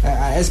generally,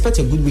 I expect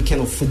a good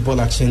weekend of football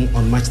action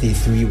on match day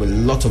 3 with a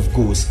lot of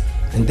goals,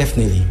 and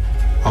definitely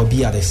I'll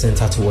be at the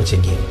centre to watch a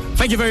game.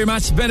 Thank you very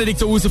much, Benedict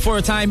Owusu, for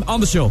your time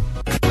on the show.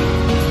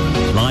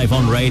 Live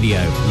on radio,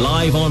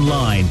 live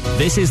online,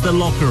 this is The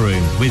Locker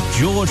Room with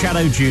George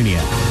Addo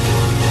Jr.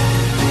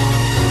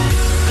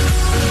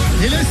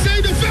 Il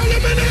essaye de faire le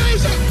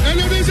ménage et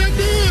le deuxième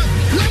but,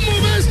 la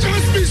mauvaise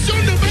transmission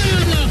de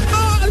balle.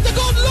 Ah, the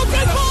goal, look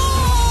at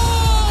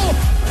goal!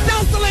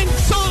 Dazzling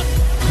shot,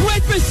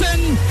 great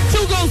vision,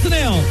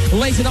 2-0.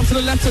 Lays it up to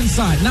the left-hand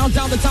side, now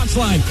down the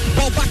touchline,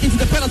 ball back into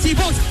the penalty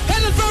box,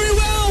 headed very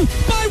well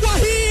by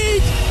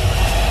Wahid.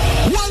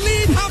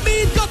 Walid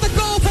Hamid got the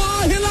goal for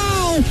Al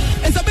Hilal.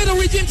 It's a bit of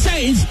regime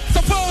change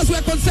so far as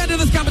we're concerned in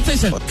this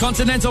competition.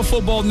 Continental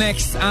football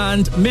next,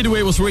 and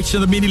midway was reached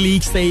in the mini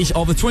league stage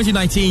of the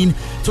 2019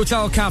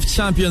 Total CAF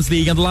Champions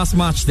League on the last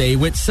match day,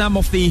 with some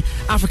of the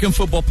African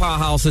football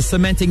powerhouses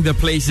cementing their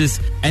places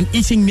and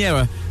eating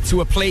nearer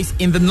to a place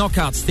in the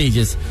knockout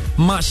stages.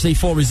 Match day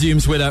 4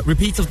 resumes with a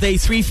repeat of day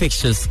 3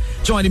 fixtures.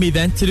 Joining me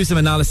then to do some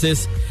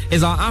analysis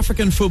is our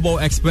African football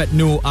expert,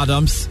 Noel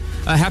Adams.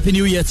 Happy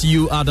New Year to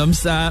you,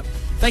 Adams.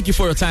 Thank you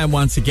for your time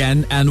once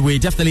again, and we're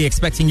definitely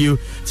expecting you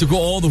to go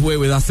all the way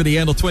with us to the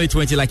end of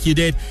 2020 like you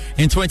did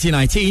in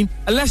 2019.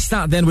 Let's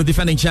start then with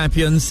defending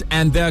champions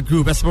and their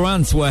group.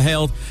 Esperance were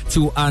held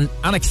to an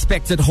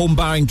unexpected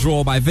home-barring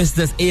draw by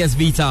visitors AS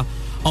Vita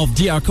of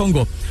DR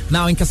Congo.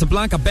 Now in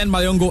Casablanca, Ben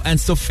Mayongo and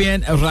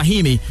Sofiane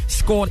Rahimi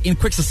scored in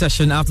quick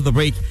succession after the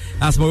break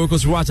as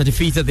Morocco's Raja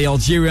defeated the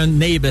Algerian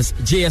neighbours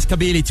JS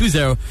Kabylie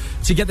 2-0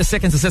 to get the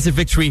second successive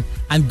victory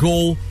and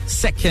goal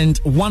second,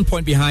 1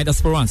 point behind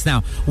Esperance.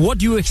 Now, what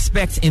do you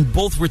expect in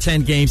both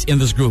return games in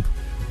this group?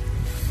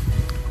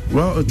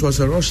 Well, it was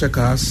a rush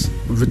as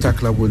Vita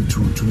Club went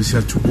to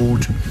Tunisia to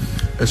hold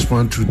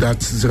Esperance to that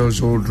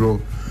 0-0 draw.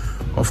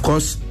 Of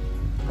course,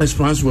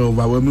 Esperance were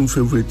overwhelming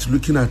favourites.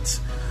 Looking at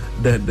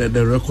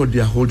the record they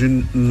are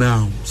holding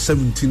now,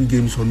 17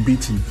 games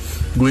unbeaten.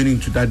 Going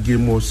into that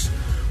game was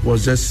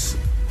just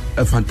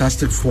a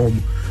fantastic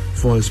form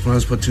for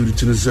Esperance Sportive de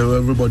Tunis.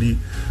 Everybody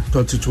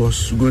thought it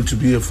was going to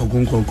be a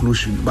foregone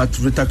conclusion, but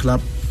Vita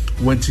Club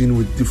went in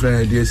with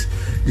different ideas,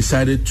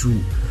 decided to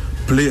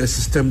play a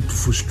system to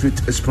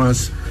frustrate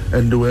Esperance,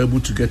 and they were able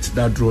to get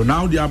that draw.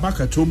 Now they are back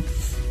at home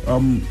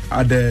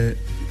at the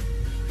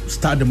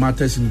Stade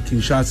Matters in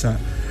Kinshasa.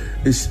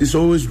 It's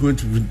always going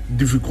to be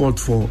difficult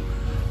for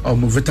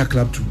Vita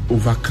Club to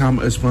overcome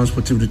Esperance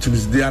Sportive de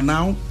Tunis. They are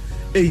now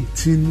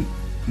 18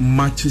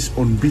 matches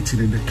unbeaten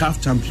in the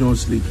CAF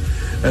Champions League,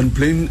 and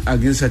playing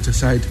against such a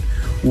side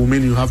will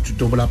mean you have to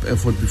double up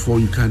effort before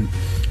you can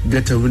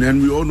get a win.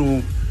 And we all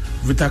know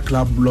Vita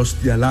Club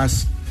lost their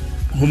last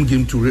home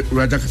game to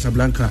Raja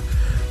Casablanca,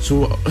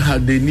 so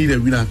they need a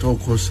win at all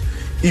costs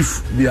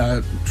if they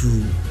are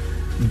to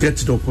get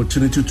the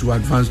opportunity to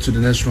advance to the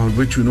next round,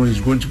 which we know is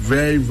going to be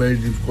very, very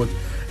difficult.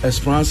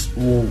 Esperance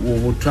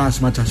will try as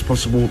much as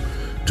possible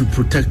to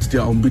protect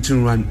their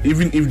unbeaten run.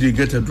 Even if they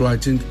get a draw, I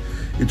think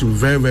it will be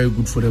very, very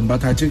good for them.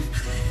 But I think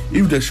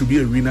if there should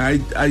be a winner,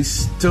 I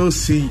still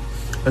see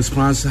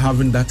Esperance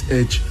having that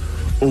edge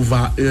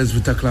over AS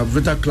Vita Club.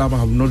 Vita Club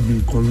have not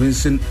been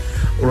convincing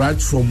right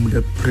from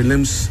the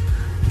prelims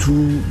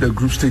to the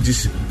group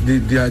stages.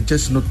 They are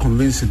just not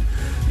convincing.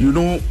 You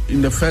know,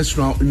 in the first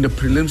round, in the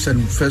prelims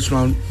and first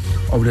round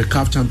of the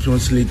CAF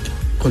Champions League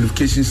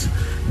qualifications,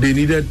 they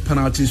needed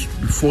penalties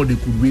before they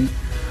could win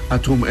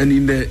at home. And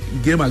in the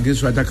game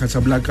against Raja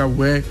Casablanca,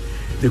 where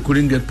they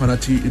couldn't get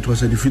penalty, it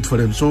was a defeat for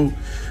them. So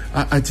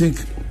I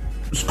think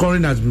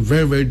scoring has been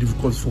very, very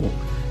difficult for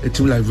a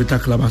team like Vita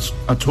Club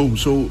at home.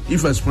 So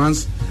if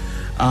Esperance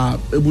are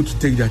able to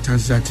take their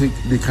chances, I think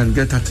they can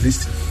get at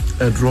least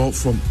a draw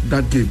from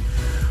that game.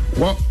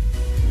 Well,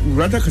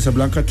 Raja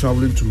Casablanca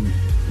traveling to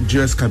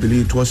GS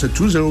Kabylie, it was a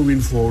 2-0 win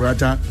for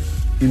Raja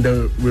in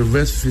the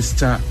reverse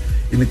fixture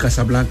in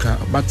Casablanca.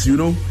 But you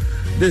know,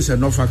 there's a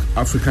North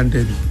African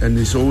derby, and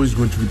it's always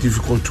going to be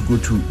difficult to go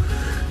to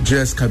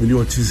GS Kabylie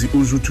or Tizi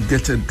Ouzou to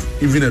get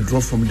even a draw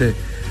from there.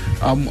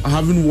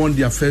 Having won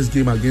their first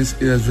game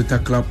against AS Vita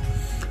Club,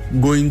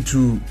 going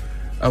to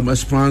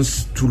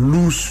Esperance to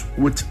lose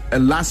with a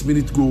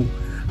last-minute goal,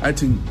 I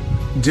think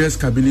GS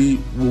Kabylie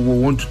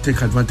will want to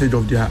take advantage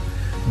of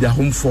their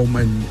home form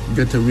and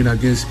get a win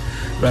against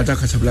Raja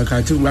Casablanca.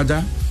 I think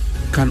Raja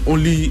can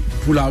only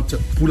pull out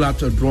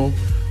a draw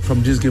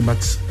from this game, but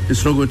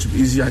it's not going to be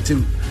easy. I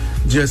think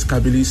GS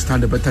Kabylie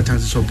stand a better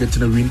chances of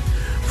getting a win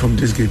from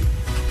this game.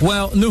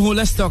 Well, Nuhu,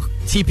 let's talk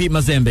TP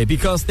Mazembe,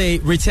 because they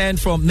returned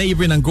from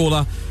neighboring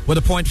Angola with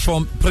a point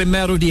from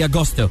Primeiro de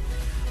Agosto,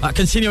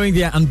 continuing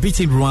their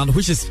unbeaten run,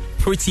 which is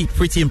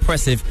pretty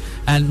impressive,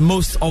 and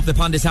most of the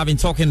pundits have been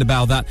talking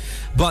about that.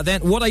 But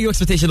then, what are your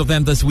expectations of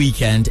them this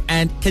weekend?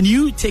 And can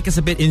you take us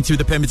a bit into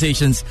the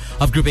permutations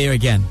of Group A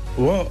again?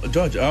 Well,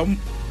 George,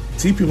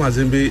 TP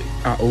Mazembe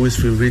are always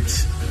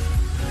favourites.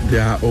 They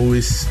are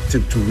always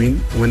tipped to win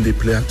when they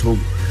play at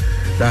home.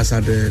 That's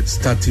at the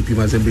Start TP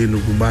Mazembe in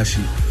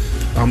Lubumbashi.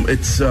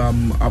 It's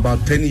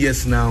about 10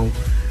 years now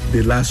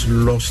they last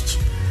lost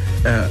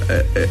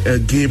a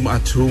game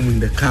at home in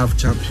the CAF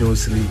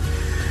Champions League.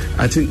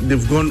 I think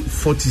they've gone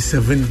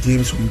 47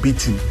 games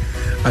unbeaten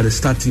at the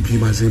Start TP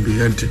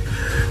Mazembe, and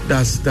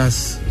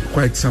that's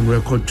quite some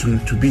record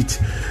to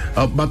beat.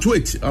 But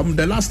wait,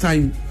 the last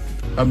time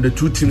the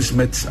two teams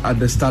met at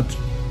the Start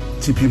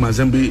TP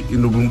Mazembe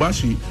in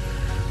Lubumbashi,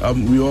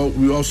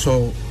 we all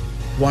saw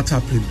what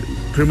happened.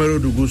 Primeiro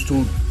de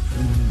Agosto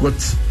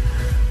got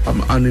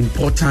an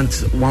important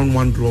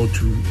 1-1 draw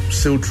to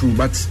sail through,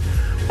 but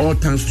all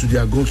thanks to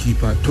their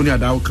goalkeeper, Tony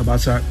Adao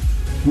Kabasa,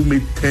 who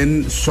made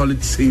 10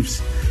 solid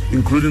saves,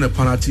 including a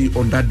penalty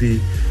on that day,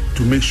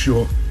 to make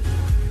sure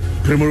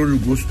Primeiro de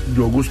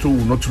Agosto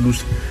will not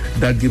lose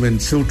that game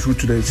and sail through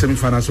to the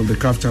semi-finals of the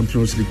CAF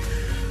Champions League.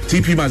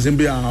 TP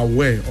Mazembe are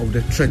aware of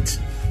the threat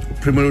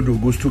Primeiro de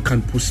Agosto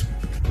can push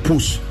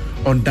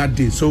on that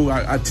day. So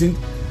I think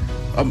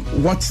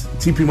what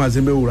TP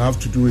Mazembe will have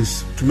to do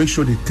is to make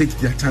sure they take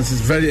their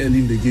chances very early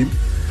in the game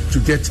to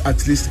get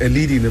at least a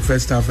lead in the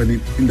first half, and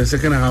in the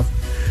second half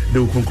they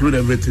will conclude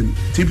everything.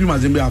 TP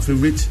Mazembe are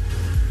favourite.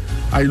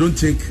 I don't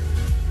think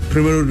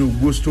Primeiro de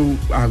Agosto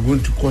are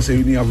going to cause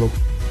any havoc.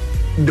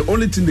 The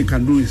only thing they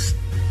can do is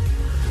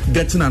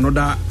getting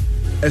another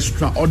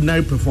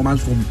extraordinary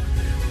performance from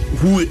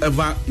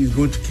whoever is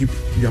going to keep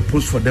their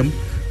post for them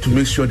to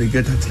make sure they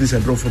get at least a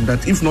draw from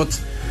that. If not,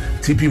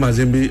 TP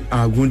Mazembe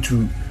are going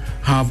to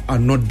have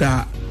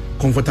another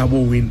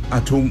comfortable win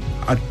at home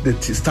at the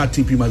Start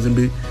TP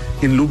Mazembe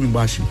in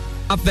Lubumbashi.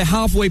 At the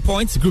halfway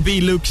point, Group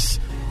B looks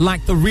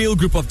like the real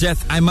group of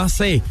death, I must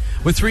say,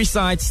 with three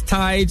sides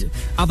tied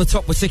at the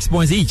top with 6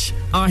 points each.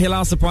 Al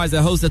Hilal surprised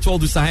their host, the Étoile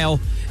du Sahel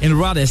in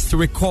Rades, to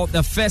record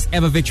their first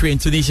ever victory in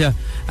Tunisia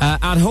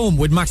at home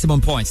with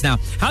maximum points. Now,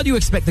 how do you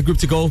expect the group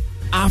to go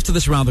after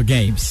this round of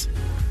games?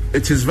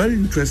 It is very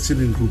interesting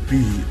in Group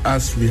B,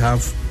 as we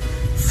have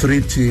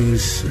three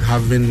teams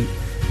having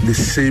the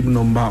same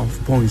number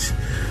of points.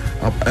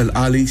 Al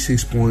Ahly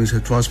 6 points,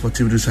 Étoile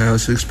Sportive du Sahel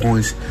 6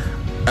 points,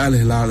 Al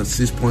Hilal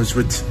 6 points,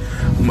 with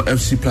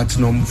FC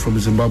Platinum from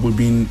Zimbabwe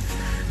being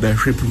the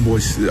Shipping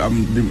Boys.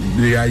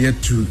 They are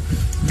yet to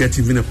get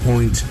even a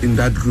point in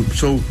that group.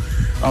 So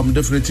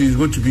definitely it's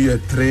going to be a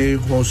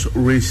 3-horse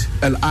race.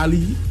 Al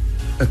Ahly,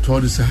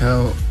 Étoile du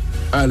Sahel,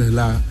 Al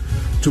Hilal.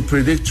 To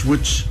predict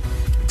which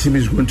team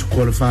is going to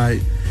qualify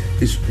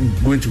is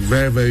going to be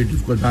very, very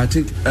difficult. But I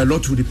think a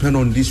lot will depend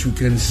on this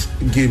weekend's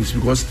games,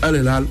 because Al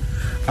Hilal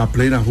are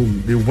playing at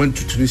home. They went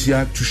to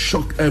Tunisia to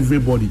shock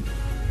everybody.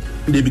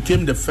 They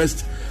became the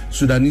first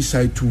Sudanese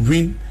side to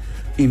win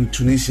in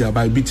Tunisia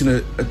by beating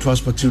Étoile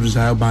Sportive du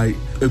Sahel by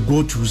a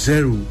goal to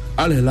 0.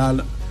 Al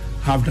Hilal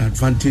have the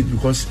advantage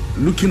because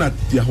looking at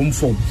their home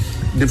form,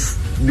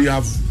 they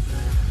have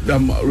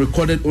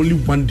recorded only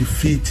one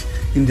defeat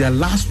in their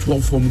last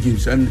 12 home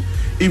games, and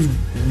if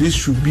this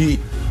should be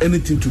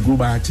anything to go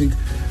by, I think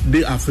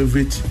they are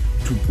favourite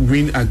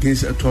win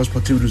against Etoile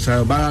Sportive du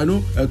Sahel. But I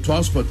know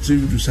Etoile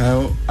Sportive du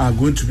Sahel are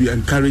going to be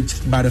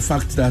encouraged by the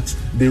fact that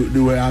they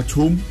were at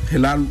home.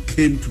 Hilal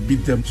came to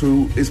beat them,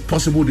 so it's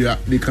possible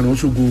they can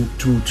also go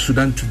to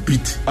Sudan to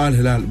beat Al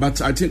Hilal.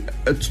 But I think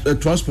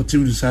Etoile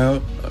Sportive du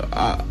Sahel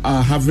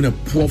are having a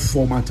poor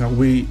format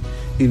away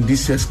in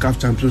this year's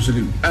CAF Champions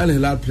League. Al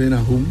Hilal playing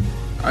at home,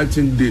 I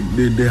think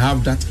they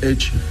have that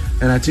edge,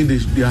 and I think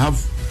they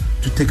have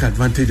to take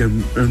advantage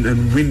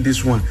and win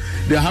this one.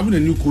 They are having a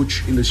new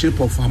coach in the shape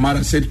of Hamada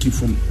Sedki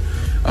from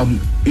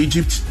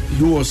Egypt.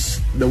 He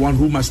was the one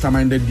who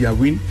masterminded their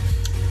win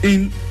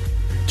in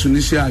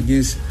Tunisia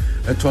against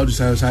Etoile du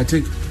Sahel. So I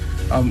think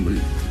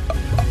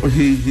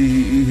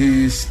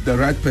he is the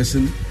right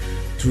person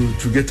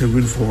to get a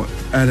win for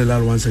Al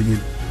Hilal once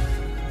again.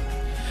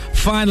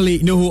 Finally,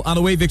 Nuhu, an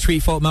away victory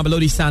for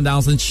Mamelodi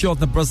Sundowns ensured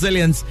the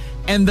Brazilians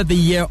ended the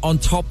year on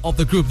top of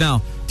the group.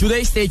 Now, do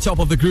they stay top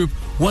of the group?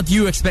 What do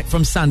you expect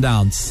from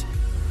Sundowns?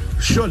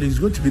 Surely it's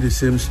going to be the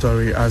same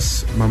story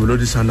as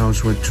Mamelodi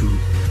Sundowns went to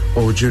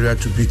Algeria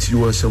to beat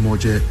USM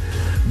Alger,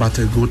 but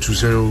a goal to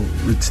 0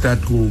 with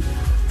that goal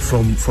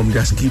from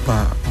their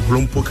skipper,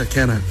 Glompo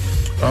Kakena.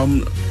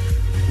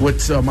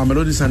 With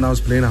Mamelodi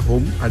Sundowns playing at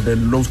home at the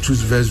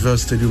Loftus Versfeld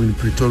Stadium in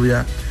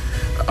Pretoria,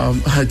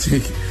 I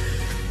think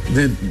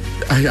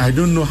I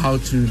don't know how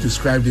to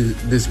describe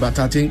this, but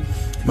I think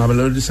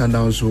Mamelodi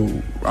Sundowns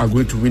are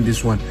going to win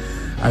this one.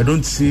 I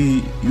don't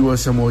see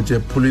USM Alger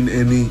pulling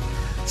any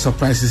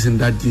surprises in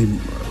that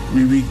game.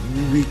 We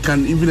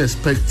can even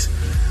expect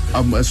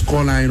a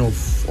scoreline of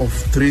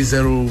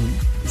 3-0,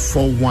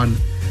 4-1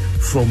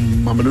 from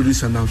Mamelodi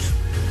Sundowns.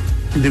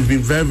 They've been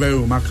very, very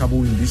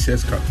remarkable in this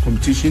year's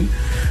competition,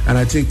 and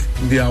I think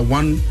they are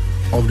one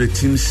of the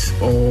teams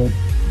or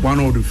one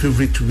of the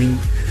favorite to win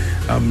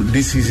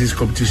this season's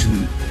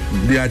competition.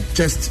 They are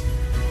just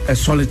a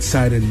solid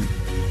side, and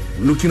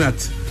looking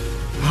at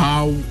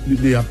how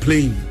they are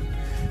playing,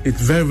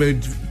 it's very, very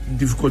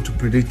difficult to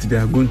predict they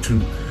are going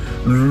to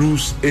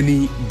lose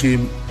any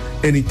game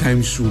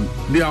anytime soon.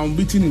 They are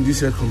unbeaten in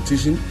this year's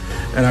competition,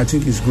 and I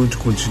think it's going to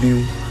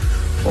continue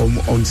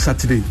on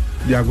Saturday.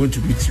 They are going to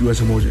beat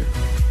USM Alger.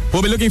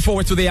 We'll be looking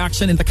forward to the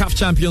action in the CAF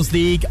Champions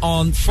League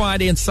on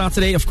Friday and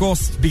Saturday, of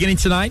course, beginning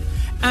tonight.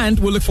 And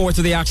we'll look forward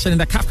to the action in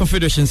the CAF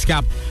Confederations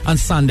Cup on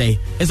Sunday.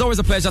 It's always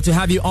a pleasure to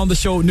have you on the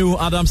show, Nuhu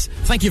Adams.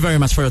 Thank you very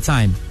much for your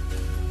time.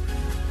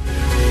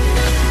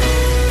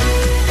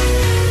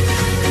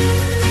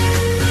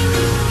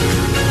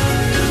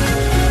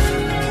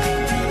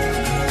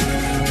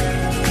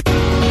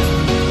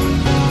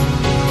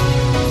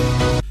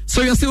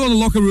 So you're still on the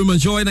Locker Room on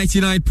Joy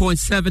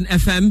 99.7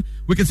 FM.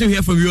 We can still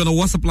hear from you on the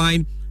WhatsApp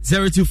line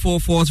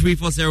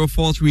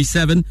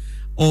 0244-340-437,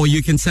 or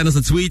you can send us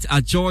a tweet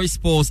at Joy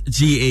Sports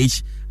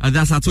GH, and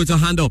that's our Twitter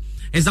handle.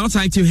 It's now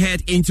time to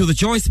head into the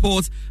Joy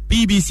Sports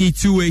BBC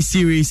two-way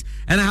series,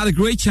 and I had a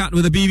great chat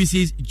with the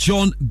BBC's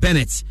John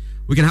Bennett.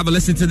 We can have a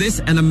listen to this,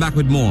 and I'm back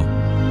with more.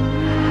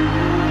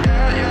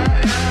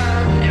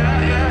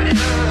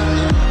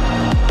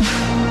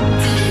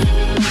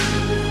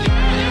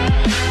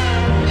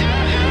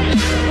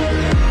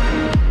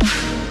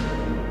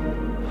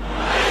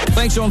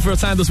 Thanks, John, for your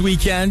time this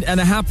weekend,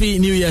 and a happy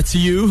new year to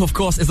you. Of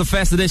course, it's the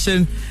first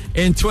edition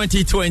in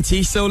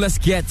 2020, so let's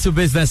get to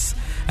business.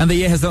 And the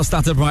year has not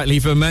started brightly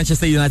for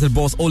Manchester United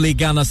boss Ole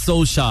Gunnar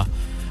Solskjaer.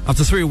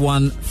 After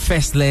 3-1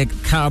 first leg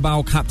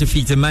Carabao Cup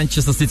defeat in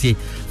Manchester City,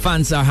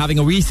 fans are having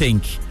a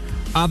rethink.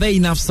 Are there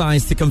enough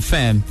signs to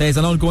confirm there's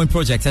an ongoing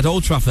project at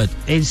Old Trafford?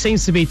 It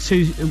seems to be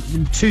two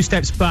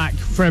steps back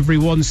for every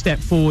one step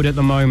forward at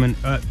the moment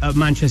at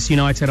Manchester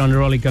United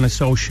under Ole Gunnar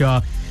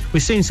Solskjaer. We're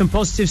seeing some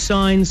positive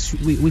signs.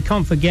 We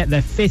can't forget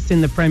they're fifth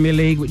in the Premier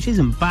League, which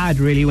isn't bad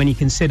really when you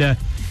consider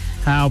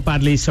how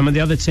badly some of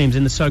the other teams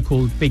in the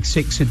so-called Big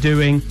Six are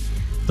doing.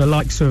 The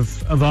likes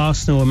of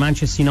Arsenal and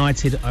Manchester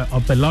United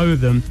are below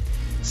them.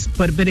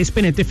 But it's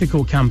been a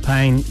difficult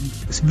campaign.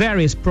 It's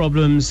various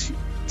problems,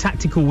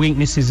 tactical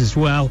weaknesses as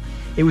well.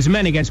 It was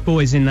men against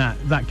boys in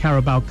that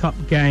Carabao Cup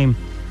game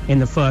in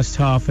the first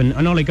half, and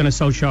Ole Gunnar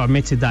Solskjaer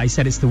admitted that. He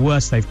said it's the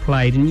worst they've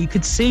played, and you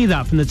could see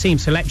that from the team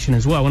selection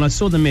as well. When I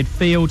saw the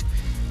midfield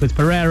with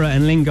Pereira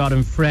and Lingard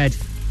and Fred,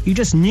 you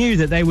just knew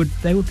that they would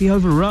be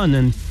overrun.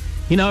 And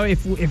you know,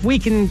 if we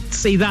can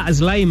see that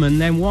as laymen,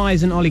 then why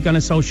isn't Ole Gunnar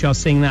Solskjaer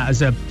seeing that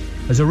as a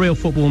real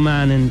football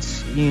man, and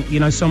you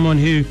know, someone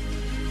who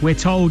we're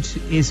told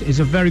is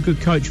a very good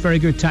coach, very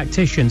good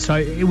tactician. So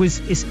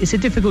it's a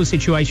difficult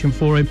situation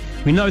for him.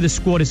 We know the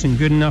squad isn't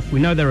good enough. We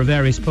know there are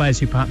various players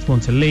who perhaps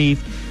want to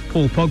leave.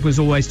 Paul Pogba's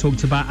always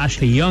talked about.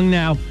 Ashley Young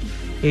now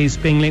is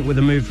being linked with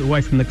a move away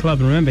from the club,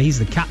 and remember, he's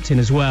the captain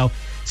as well.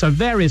 So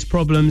various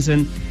problems,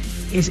 and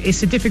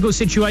it's a difficult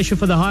situation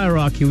for the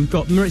hierarchy. We've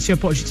got Mauricio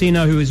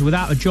Pochettino, who is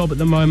without a job at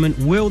the moment.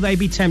 Will they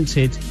be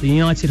tempted, the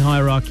United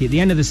hierarchy, at the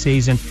end of the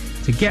season,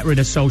 to get rid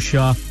of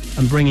Solskjaer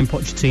and bring in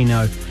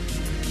Pochettino?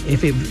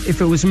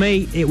 If it was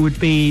me, it would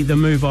be the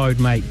move I would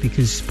make,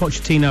 because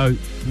Pochettino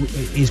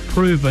is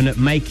proven at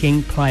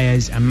making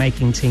players and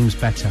making teams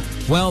better.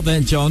 Well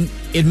then, John,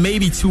 it may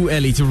be too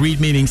early to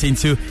read meanings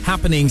into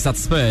happenings at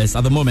Spurs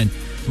at the moment.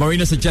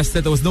 Mourinho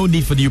suggested there was no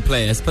need for new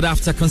players, but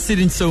after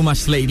conceding so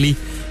much lately,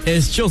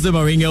 is Jose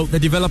Mourinho the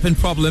developing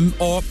problem,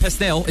 or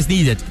personnel is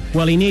needed?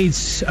 Well, he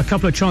needs a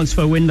couple of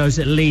transfer windows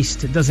at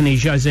least, doesn't he,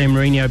 Jose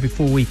Mourinho,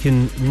 before we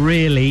can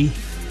really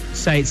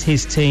say it's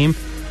his team.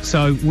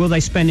 So will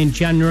they spend in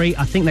January?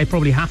 I think they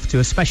probably have to,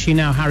 especially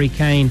now Harry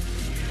Kane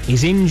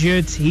is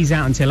injured. He's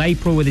out until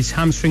April with his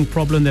hamstring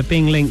problem. They're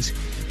being linked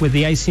with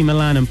the AC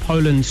Milan and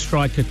Poland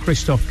striker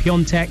Krzysztof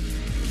Piątek,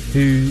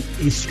 who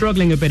is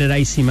struggling a bit at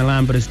AC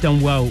Milan but has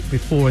done well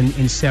before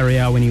in Serie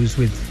A when he was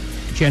with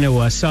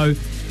Genoa. So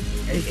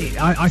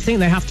I think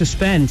they have to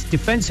spend.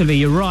 Defensively,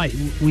 you're right.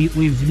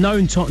 We've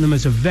known Tottenham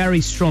as a very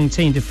strong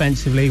team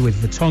defensively with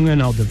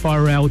Vertonghen,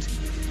 Alderweireld,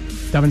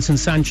 Davinson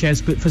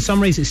Sanchez, but for some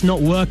reason it's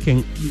not working.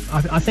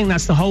 I think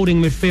that's the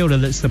holding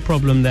midfielder that's the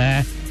problem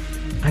there,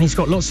 and he's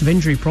got lots of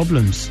injury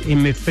problems in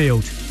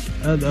midfield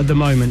at the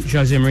moment,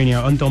 Jose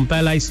Mourinho.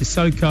 Ndombele,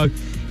 Sissoko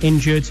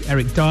injured,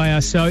 Eric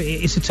Dyer, so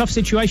it's a tough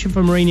situation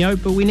for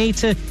Mourinho, but we need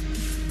to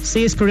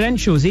see his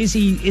credentials. Is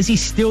he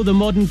still the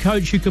modern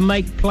coach who can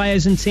make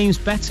players and teams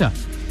better?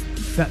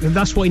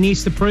 That's what he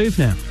needs to prove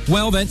now.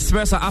 Well then,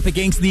 Spurs are up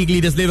against league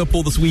leaders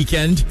Liverpool this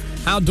weekend.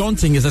 How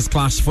daunting is this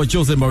clash for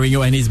Jose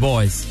Mourinho and his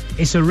boys?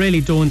 It's a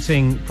really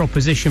daunting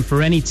proposition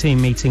for any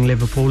team meeting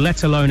Liverpool,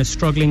 let alone a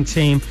struggling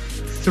team.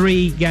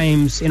 3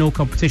 games in all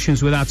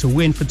competitions without a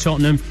win for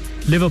Tottenham.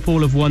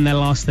 Liverpool have won their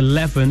last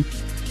 11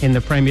 in the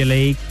Premier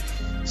League.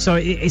 So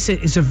it's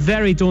a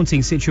very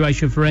daunting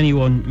situation for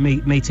anyone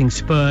meeting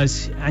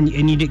Spurs, and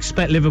you'd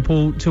expect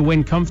Liverpool to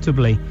win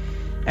comfortably.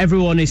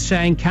 Everyone is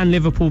saying, can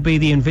Liverpool be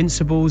the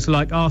Invincibles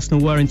like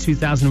Arsenal were in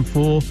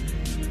 2004?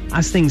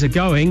 As things are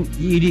going,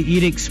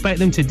 you'd expect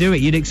them to do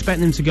it. You'd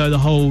expect them to go the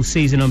whole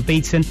season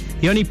unbeaten.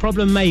 The only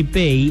problem may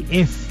be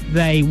if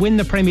they win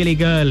the Premier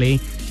League early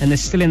and they're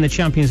still in the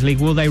Champions League,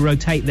 will they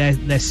rotate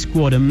their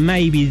squad? And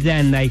maybe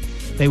then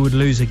they would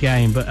lose a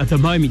game. But at the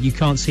moment, you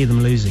can't see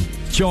them losing.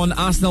 John,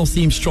 Arsenal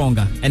seems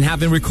stronger and have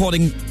been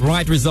recording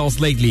right results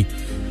lately.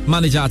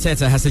 Manager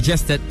Arteta has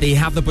suggested they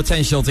have the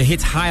potential to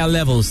hit higher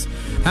levels.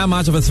 How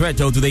much of a threat,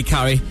 though, do they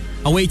carry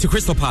away to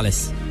Crystal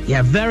Palace?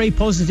 Yeah, very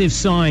positive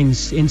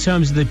signs in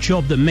terms of the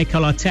job that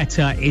Mikel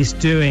Arteta is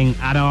doing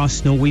at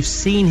Arsenal. We've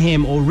seen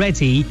him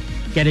already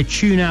get a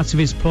tune out of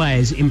his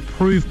players,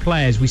 improve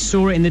players. We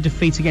saw it in the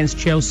defeat against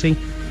Chelsea,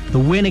 the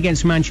win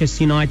against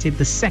Manchester United,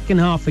 the second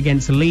half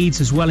against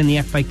Leeds as well in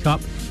the FA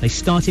Cup. They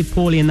started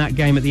poorly in that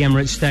game at the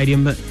Emirates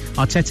Stadium, but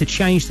Arteta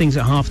changed things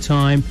at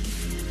half-time.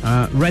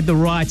 Read the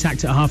riot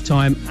act at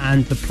half-time,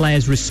 and the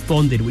players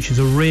responded, which is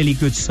a really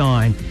good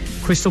sign.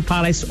 Crystal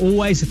Palace,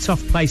 always a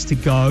tough place to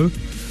go.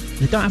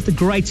 They don't have the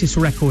greatest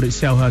record at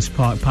Selhurst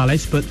Park,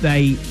 Palace, but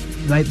they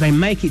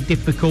make it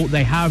difficult.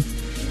 They have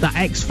that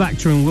X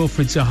factor in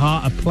Wilfried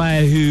Zaha, a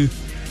player who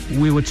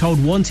we were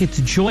told wanted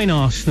to join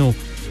Arsenal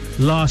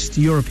last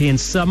European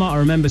summer. I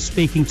remember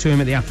speaking to him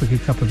at the Africa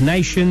Cup of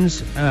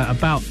Nations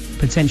about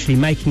potentially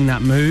making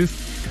that move.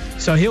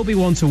 So he'll be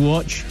one to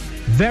watch.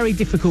 Very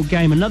difficult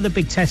game, another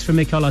big test for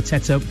Mikel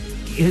Arteta.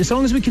 As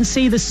long as we can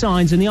see the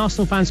signs, and the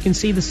Arsenal fans can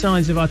see the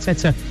signs of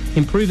Arteta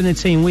improving the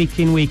team week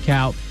in, week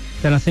out,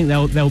 then I think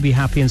they'll be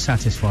happy and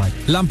satisfied.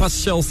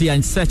 Lampard's Chelsea are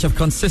in search of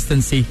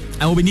consistency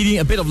and will be needing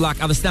a bit of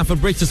luck at the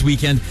Stamford Bridge this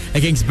weekend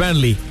against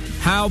Burnley.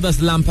 How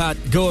does Lampard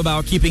go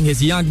about keeping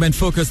his young men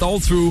focused all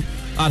through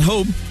at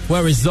home,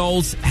 where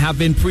results have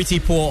been pretty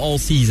poor all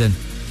season?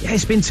 Yeah,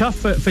 it's been tough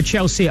for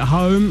Chelsea at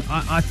home.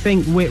 I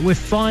think we're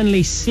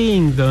finally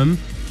seeing them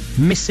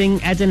missing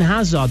Eden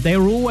Hazard. They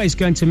were always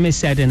going to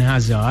miss Eden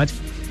Hazard,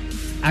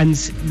 and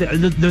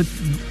the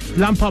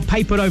Lampard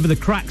papered over the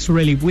cracks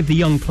really with the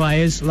young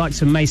players like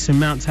Mason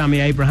Mount, Tammy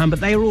Abraham, but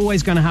they were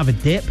always going to have a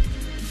dip,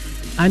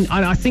 and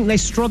I think they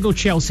struggle,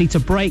 Chelsea, to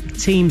break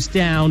teams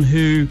down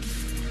who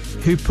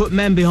put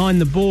men behind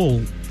the ball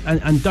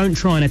and don't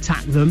try and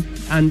attack them.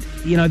 And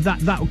you know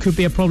that could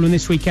be a problem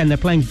this weekend. They're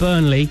playing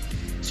Burnley,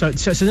 so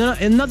it's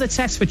another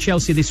test for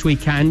Chelsea this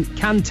weekend.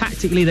 Can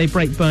tactically they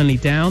break Burnley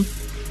down?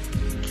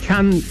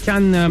 Can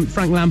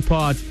Frank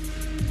Lampard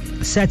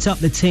set up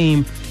the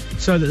team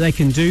so that they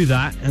can do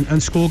that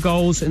and score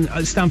goals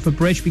at Stamford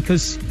Bridge?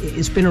 Because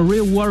it's been a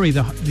real worry,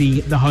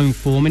 the home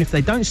form, and if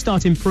they don't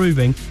start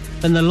improving,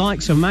 then the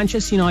likes of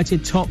Manchester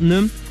United,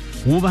 Tottenham,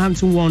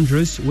 Wolverhampton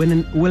Wanderers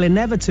will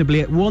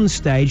inevitably at one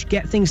stage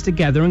get things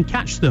together and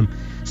catch them.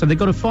 So they've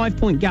got a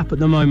 5-point gap at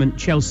the moment,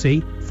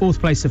 Chelsea, 4th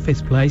place to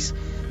 5th place.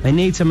 They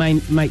need to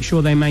make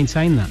sure they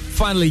maintain that.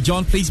 Finally,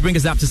 John, please bring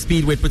us up to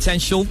speed with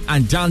potential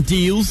and done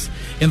deals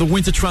in the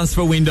winter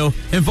transfer window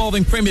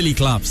involving Premier League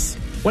clubs.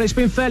 Well, it's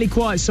been fairly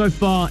quiet so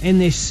far in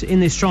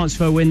this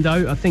transfer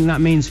window. I think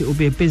that means it will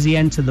be a busy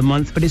end to the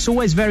month, but it's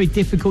always very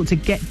difficult to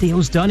get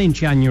deals done in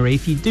January.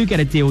 If you do get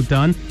a deal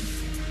done,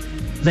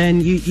 then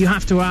you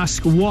have to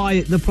ask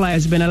why the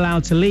player's been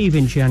allowed to leave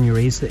in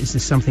January. Is there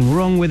something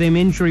wrong with him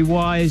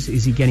injury-wise?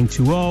 Is he getting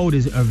too old?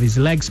 Have his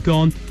legs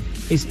gone?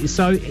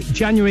 So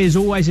January is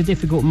always a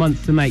difficult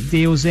month to make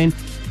deals in.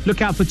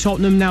 Look out for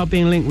Tottenham now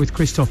being linked with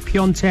Christoph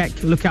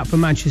Piontek. Look out for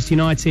Manchester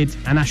United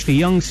and Ashley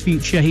Young's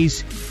future.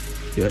 He's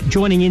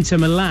joining Inter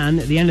Milan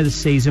at the end of the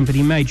season, but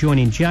he may join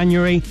in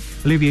January.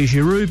 Olivier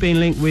Giroud being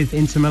linked with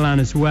Inter Milan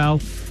as well.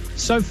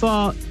 So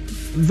far,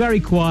 very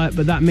quiet,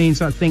 but that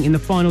means I think in the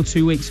final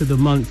 2 weeks of the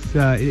month,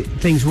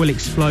 things will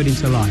explode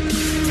into life.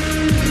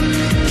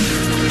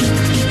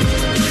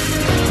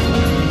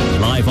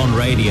 Live on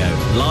radio,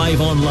 live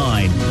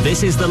online.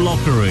 This is The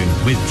Locker Room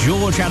with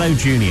George Addo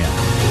Jr.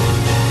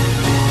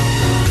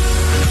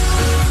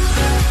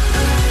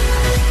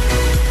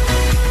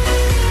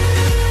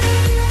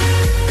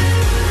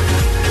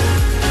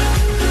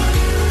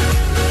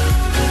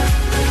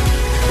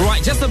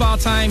 Just about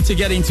time to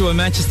get into a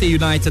Manchester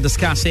United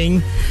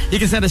discussing. You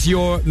can send us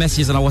your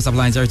messages on our WhatsApp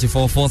line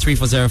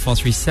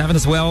 024-4340-437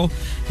 as well.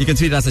 You can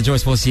tweet us at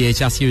JoySportsGH,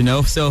 as you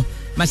know. So,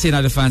 Manchester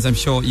United fans, I'm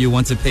sure you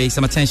want to pay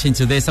some attention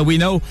to this. And we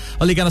know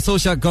Ole Gunnar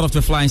Solskjaer got off to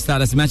a flying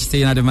start as Manchester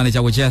United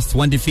manager with just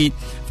one defeat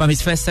from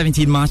his first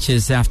 17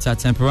 matches after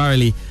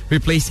temporarily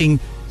replacing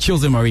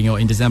Jose Mourinho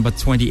in December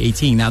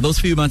 2018. Now, those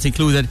few months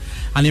included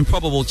an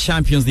improbable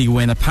Champions League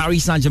win at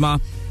Paris Saint-Germain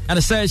and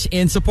a surge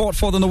in support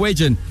for the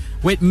Norwegian,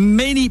 with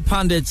many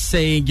pundits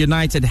saying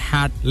United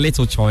had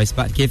little choice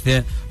but gave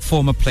their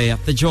former player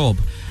the job.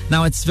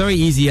 Now, it's very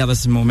easy at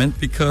this moment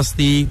because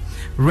the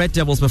Red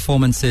Devils'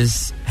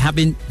 performances have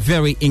been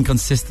very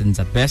inconsistent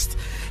at best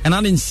and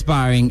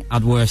uninspiring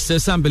at worst. So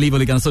some believe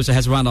Ole Gunnar Solskjaer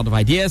has run out of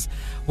ideas,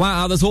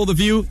 while others hold the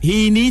view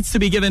he needs to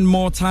be given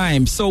more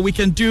time. So we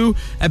can do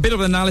a bit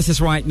of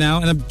analysis right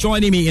now, and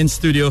joining me in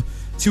studio,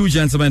 two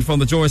gentlemen from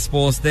the Joy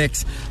Sports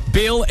decks,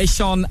 Bill,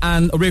 Eshawn,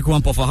 and Rico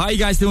Wampofo. How are you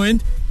guys doing?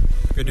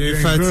 We're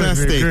doing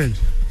fantastic. Good.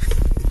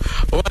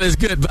 What is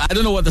good? But I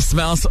don't know what the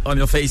smells on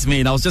your face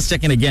mean. I was just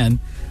checking again.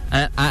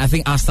 I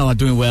think Arsenal are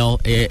doing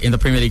well in the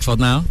Premier League for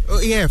now.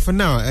 Oh yeah, for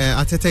now.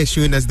 Arteta is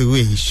showing us the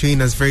way. He's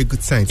showing us very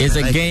good signs.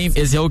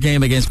 It's your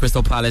game against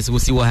Crystal Palace. We'll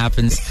see what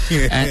happens.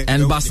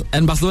 and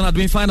Barcelona are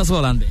doing fine as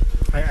well, Andy.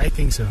 I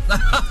think so.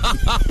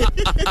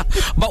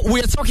 But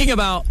we're talking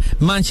about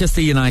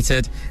Manchester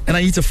United, and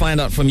I need to find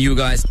out from you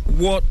guys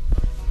what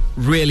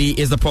really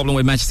is the problem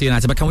with Manchester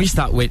United. But can we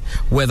start with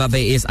whether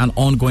there is an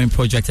ongoing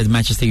project at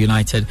Manchester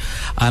United?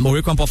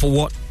 Rico Wampofo,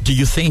 what do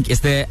you think?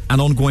 Is there an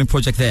ongoing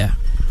project there?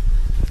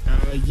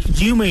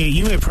 You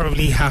may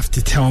probably have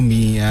to tell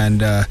me,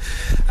 and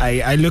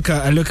I look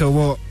at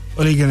what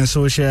Ole Gunnar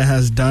Solskjaer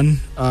has done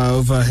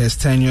over his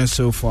tenure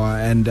so far,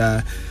 and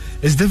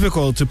it's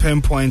difficult to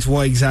pinpoint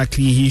what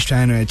exactly he's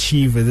trying to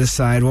achieve with this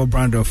side, what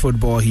brand of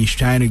football he's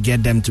trying to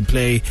get them to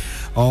play,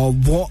 or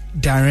what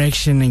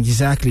direction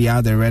exactly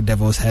are the Red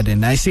Devils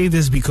heading. I say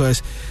this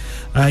because,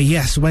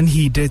 yes, when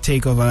he did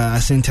take over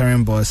as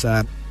interim boss,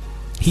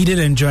 he did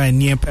enjoy a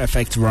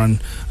near-perfect run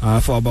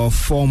for about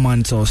 4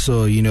 months or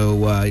so,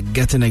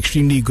 getting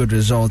extremely good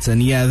results.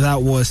 And yeah,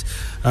 that was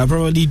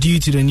probably due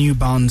to the new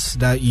bounce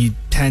that you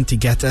tend to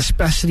get,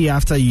 especially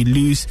after you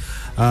lose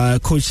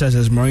coach such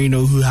as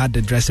Mourinho, who had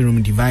the dressing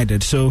room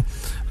divided. So,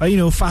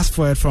 fast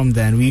forward from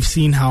then, we've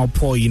seen how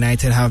poor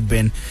United have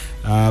been,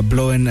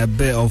 blowing a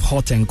bit of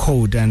hot and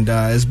cold. And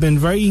it's been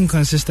very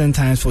inconsistent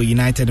times for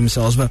United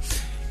themselves. But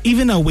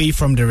even away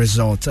from the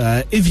result,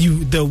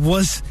 there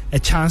was a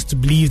chance to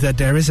believe that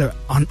there is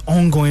an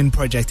ongoing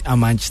project at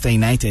Manchester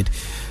United,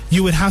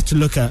 you would have to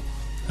look at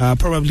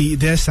probably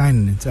their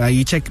signings.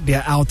 You check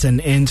their out and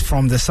in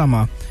from the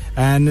summer,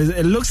 and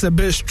it looks a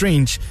bit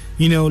strange,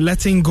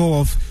 letting go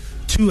of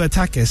 2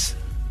 attackers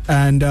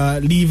and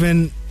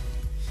leaving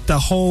the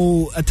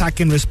whole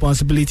attacking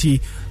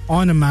responsibility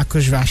on a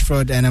Marcus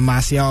Rashford and a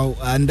Martial.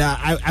 And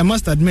I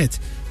must admit,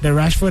 the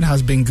Rashford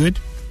has been good,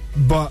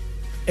 but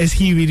is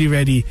he really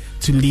ready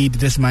to lead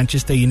this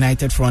Manchester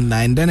United front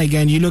line? Then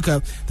again, you look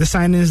at the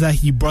signings that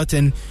he brought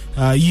in,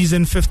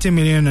 using 50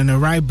 million on a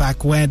right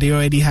back where they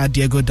already had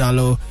Diego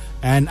Dalot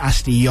and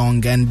Ashley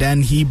Young, and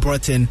then he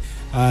brought in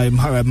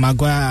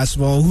Maguire as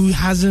well, who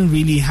hasn't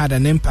really had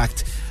an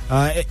impact.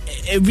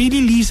 It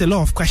really leaves a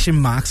lot of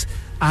question marks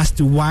as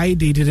to why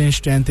they didn't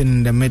strengthen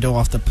in the middle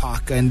of the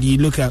park. And you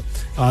look at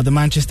the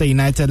Manchester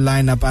United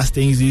lineup as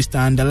things do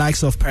stand, the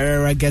likes of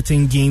Pereira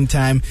getting game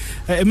time.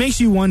 It makes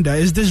you wonder,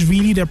 is this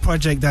really the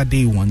project that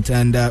they want?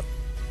 And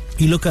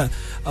you look at,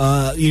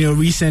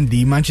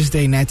 recently Manchester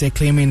United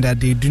claiming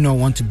that they do not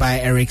want to buy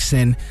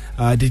Eriksen,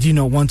 they do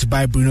not want to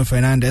buy Bruno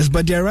Fernandes,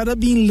 but they're rather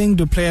being linked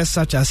to players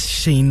such as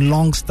Shane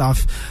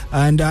Longstaff,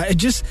 and it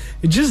just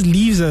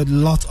leaves a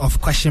lot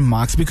of question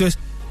marks, because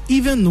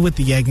even with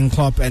the Jurgen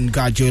Klopp and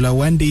Guardiola,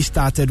 when they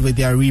started with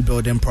their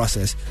rebuilding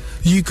process,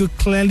 you could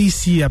clearly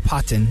see a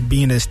pattern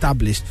being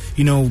established.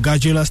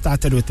 Guardiola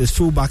started with his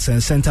fullbacks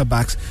and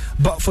centre-backs,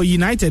 but for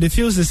United, it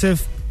feels as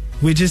if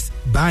we're just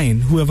buying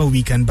whoever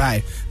we can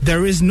buy.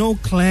 There is no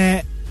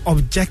clear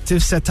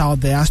objective set out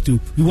there as to,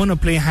 we want to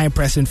play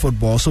high-pressing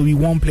football, so we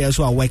want players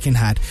who are working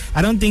hard.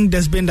 I don't think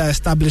there's been the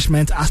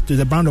establishment as to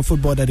the brand of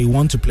football that they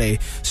want to play,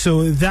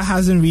 so that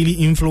hasn't really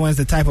influenced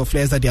the type of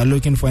players that they are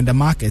looking for in the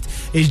market.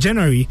 It's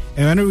January,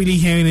 and we're not really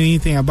hearing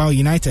anything about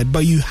United,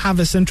 but you have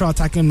a central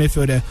attacking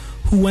midfielder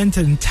who went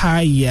an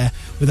entire year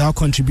without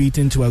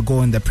contributing to a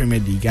goal in the Premier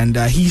League, and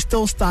he's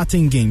still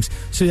starting games.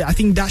 So I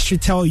think that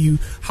should tell you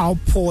how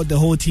poor the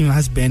whole team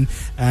has been.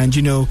 And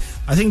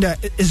I think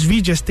that it's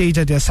reached a stage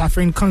that they're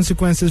suffering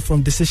consequences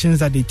from decisions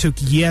that they took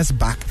years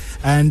back,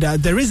 and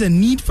there is a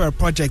need for a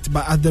project,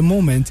 but at the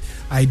moment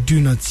I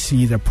do not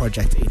see the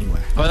project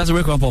anywhere. Well, that's a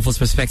Rick Wampol's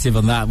perspective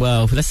on that.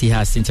 Well, let's see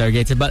how it's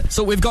interrogated. But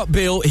so we've got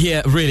Bill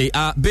here, really.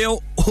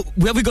 Bill,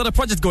 have we got a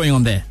project going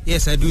on there?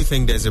 Yes, I do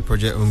think there's a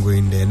project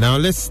ongoing there. Now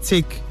let's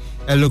take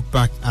a look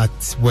back at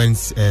when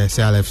Sir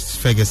Alex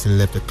Ferguson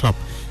left the club.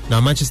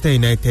 Now Manchester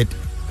United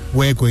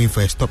were going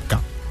for a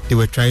stopgap. They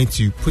were trying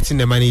to put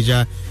in a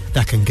manager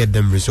that can get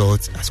them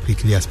results as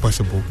quickly as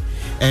possible.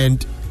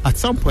 And at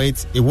some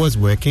point, it was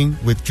working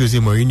with Jose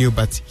Mourinho,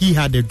 but he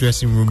had the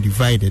dressing room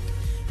divided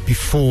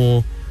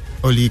before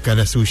Ole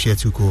Gunnar Solskjaer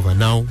took over.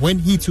 Now, when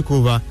he took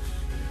over,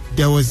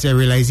 there was a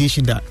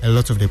realization that a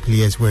lot of the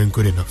players weren't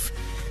good enough.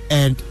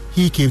 And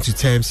he came to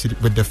terms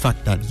with the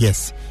fact that,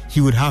 yes,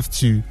 he would have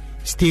to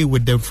stay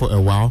with them for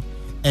a while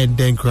and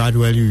then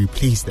gradually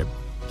replace them.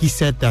 He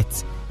said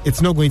that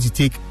it's not going to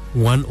take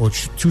one or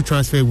two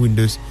transfer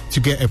windows to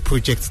get a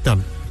project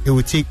done. It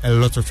will take a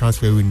lot of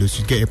transfer windows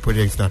to get a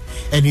project done.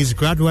 And he's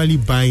gradually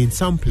buying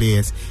some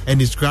players and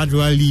he's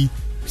gradually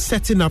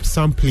setting up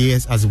some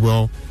players as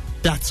well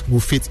that will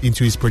fit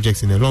into his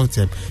projects in the long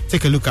term.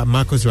 Take a look at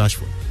Marcus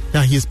Rashford.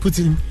 Now he's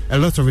putting a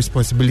lot of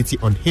responsibility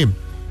on him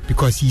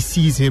because he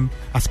sees him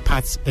as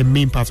a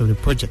main part of the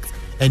project.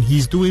 And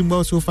he's doing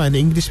well so far in the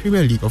English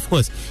Premier League. Of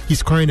course, he's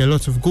scoring a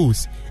lot of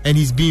goals and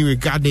he's being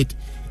regarded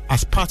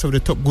as part of the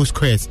top goal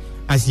scorers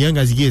as young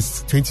as he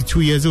is,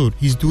 22 years old.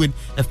 He's doing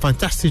a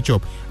fantastic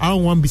job.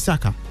 Aaron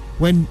Wan-Bissaka,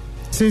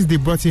 since they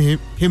brought him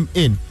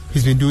in,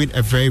 he's been doing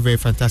a very, very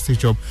fantastic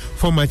job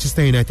for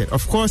Manchester United.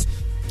 Of course,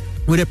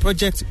 with a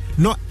project,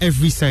 not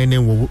every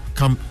signing will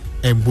come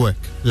and work.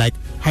 Like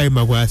Harry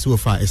Maguire so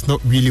far, it's not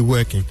really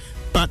working.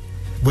 But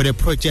with a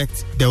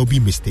project, there will be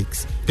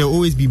mistakes. There will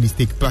always be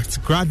mistakes, but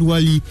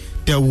gradually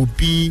there will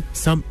be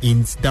some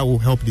ins that will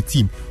help the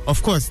team.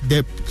 Of course,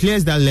 the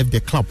players that left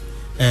the club,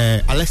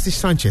 Alexis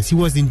Sanchez, he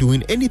wasn't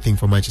doing anything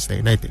for Manchester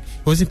United.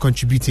 He wasn't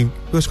contributing.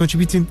 He was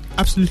contributing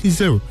absolutely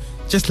zero,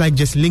 just like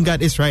Jesse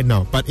Lingard is right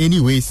now. But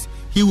anyways,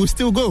 he will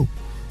still go.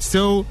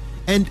 So,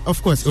 and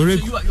of course,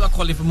 you are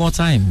calling for more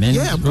time, man.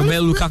 Yeah,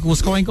 Romelu Lukaku was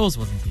scoring goals,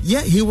 wasn't he?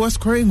 Yeah, he was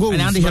scoring goals.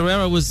 And Andy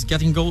Herrera was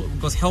getting goals,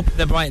 was helping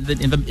them right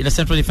in the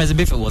central defensive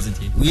midfield, wasn't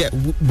he? Yeah,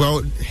 well,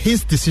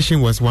 his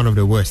decision was one of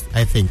the worst,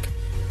 I think.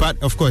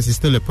 But of course, it's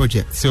still a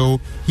project, so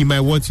he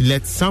might want to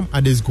let some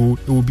others go.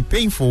 It will be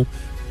painful,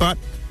 but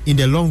in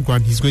the long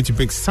run, he's going to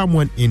bring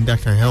someone in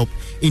that can help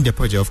in the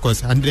project. Of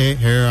course, Andy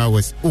Herrera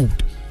was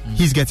old.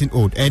 He's getting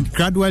old, and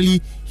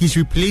gradually he's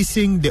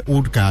replacing the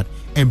old guard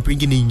and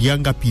bringing in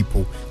younger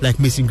people like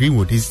Mason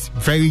Greenwood. He's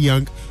very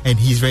young and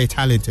he's very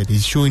talented.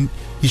 He's showing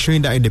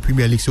that in the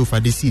Premier League so far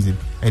this season,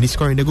 and he's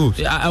scoring the goals.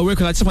 I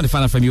just want to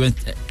find out from you,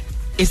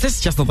 is this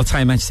just not the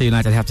time Manchester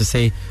United have to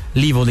say,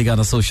 leave Ole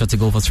Gunnar Solskjaer to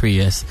go for 3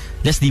 years?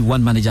 Let's leave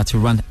one manager to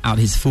run out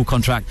his full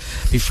contract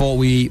before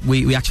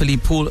we actually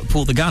pull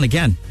the gun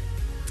again.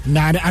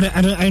 Nah,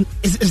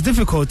 it's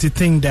difficult to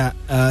think that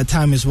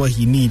time is what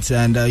he needs.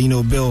 And,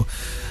 Bill,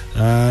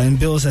 in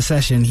Bill's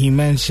session, he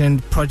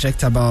mentioned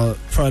project about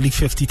probably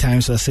 50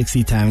 times or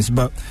 60 times.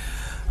 But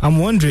I'm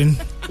wondering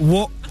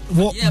what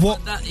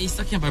he's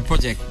talking about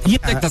project.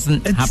 Project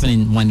doesn't happen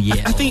in 1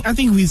 year. I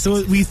think we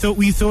thought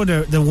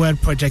the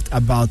word project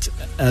about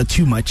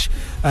too much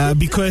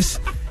because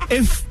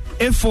if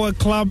for a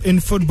club in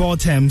football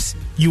terms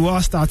you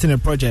are starting a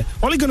project,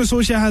 Ole Gunnar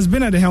Solskjaer has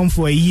been at the helm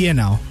for a year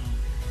now.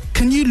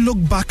 Can you look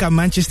back at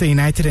Manchester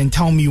United and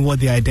tell me what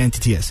their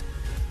identity is?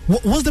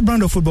 What's the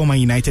brand of football Man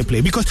United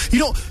play? Because,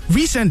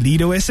 recently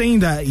they were saying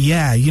that,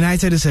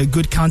 United is a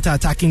good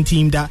counter-attacking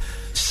team that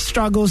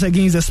struggles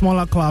against the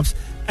smaller clubs,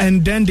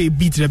 and then they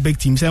beat the big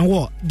teams. And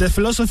what? The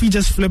philosophy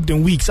just flipped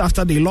in weeks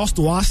after they lost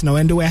to Arsenal,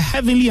 and they were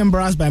heavily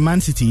embarrassed by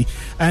Man City,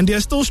 and they're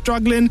still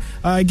struggling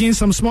against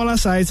some smaller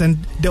sides, and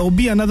there will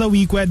be another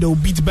week where they'll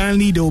beat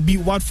Burnley, they'll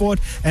beat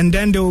Watford, and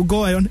then they'll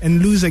go on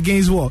and lose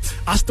against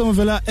Aston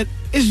Villa.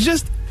 It's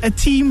just a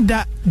team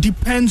that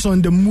depends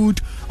on the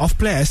mood of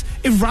players.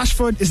 If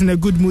Rashford is in a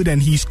good mood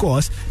and he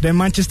scores, then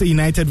Manchester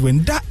United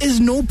win. That is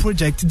no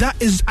project. That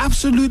is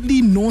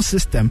absolutely no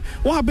system.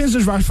 What happens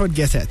if Rashford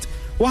gets hurt?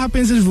 What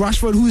happens if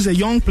Rashford, who is a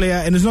young player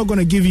and is not going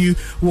to give you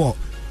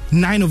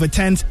 9 over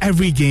 10s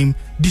every game,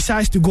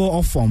 decides to go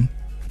off form?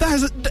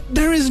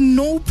 There is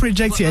no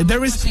project here.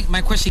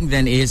 My question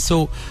then is,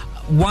 so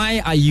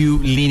why are you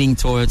leaning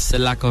towards a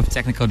lack of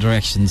technical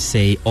direction,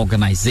 say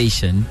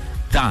organization,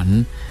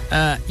 than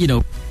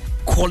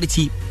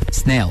quality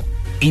personnel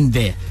in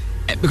there?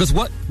 Because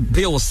what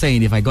Bill was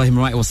saying, if I got him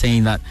right, was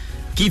saying that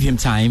give him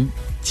time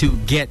to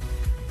get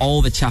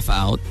all the chaff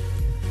out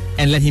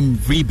and let him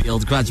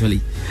rebuild gradually.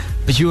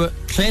 But you were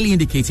clearly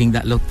indicating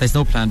that, look, there's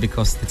no plan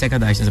because the technical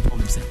direction is a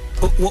problem.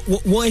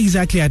 What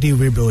exactly are they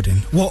rebuilding?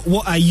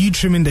 What are you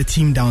trimming the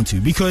team down to?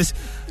 Because,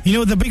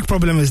 the big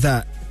problem is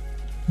that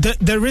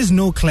there is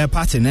no clear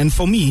pattern. And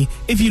for me,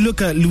 if you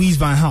look at Louis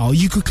van Gaal,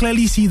 you could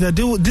clearly see that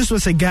this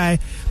was a guy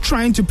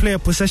trying to play a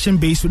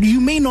possession-based. You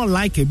may not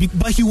like it,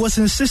 but he was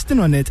insisting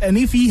on it. And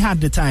if he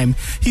had the time,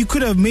 he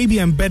could have maybe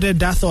embedded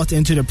that thought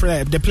into the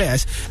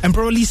players and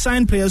probably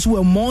signed players who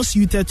were more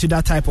suited to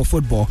that type of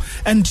football.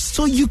 And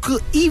so you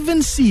could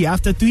even see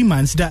after 3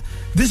 months that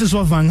this is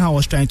what Van Gaal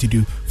was trying to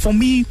do. For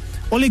me,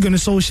 Ole Gunnar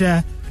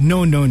Solskjaer,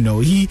 no.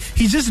 He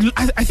just,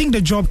 I think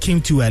the job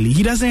came too early.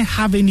 He doesn't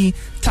have any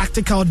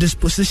tactical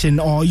disposition,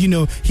 or,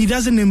 he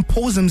doesn't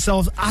impose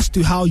himself as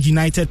to how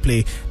United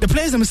play. The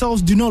players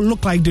themselves do not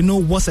look like they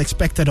know what's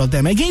expected of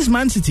them. Against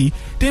Man City,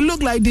 they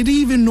look like they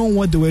didn't even know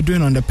what they were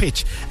doing on the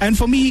pitch. And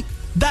for me,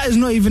 that is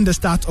not even the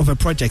start of a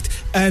project.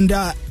 And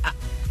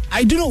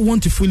I do not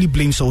want to fully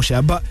blame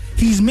Solskjaer, but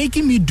he's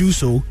making me do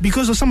so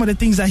because of some of the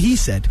things that he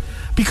said.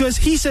 Because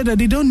he said that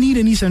they don't need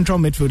any central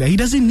midfielder. He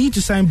doesn't need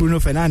to sign Bruno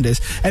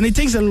Fernandes, and it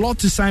takes a lot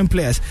to sign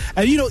players.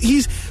 And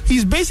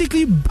he's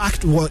basically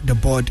backed what the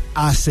board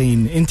are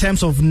saying in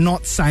terms of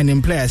not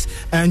signing players.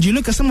 And you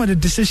look at some of the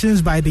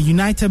decisions by the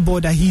United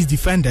board that he's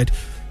defended.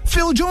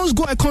 Phil Jones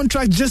got a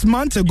contract just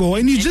months ago,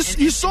 and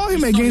you saw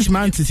him against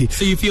Man City.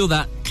 So you feel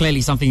that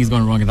clearly something is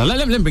going wrong.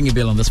 Let me bring you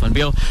Bill on this one.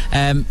 Bill,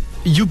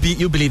 you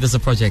believe there's a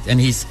project, and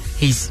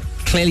he's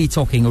clearly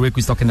talking, or Rick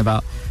was talking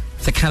about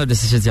the kind of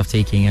decisions you're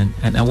taking,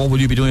 and what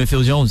will you be doing with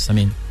Phil Jones? I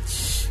mean,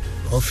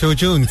 Phil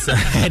Jones,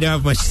 I don't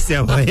have much to say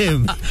about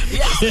him.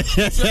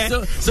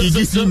 He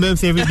gives me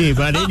memes every day,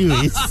 but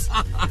anyways,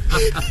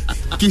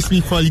 gives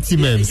me quality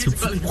memes.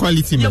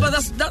 Yeah, but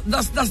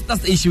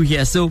that's the issue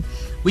here. So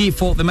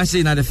for the Manchester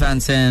United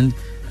fans and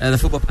the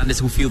football pundits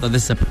who feel that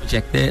this is a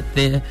project,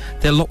 they're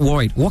a lot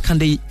worried. What can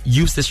they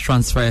use this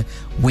transfer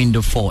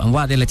window for, and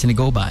why are they letting it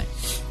go by?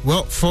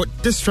 Well, for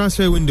this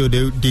transfer window,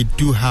 they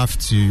do have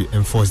to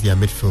enforce their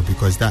midfield,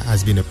 because that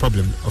has been a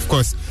problem. Of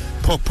course,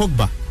 Paul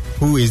Pogba,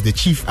 who is the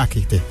chief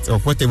architect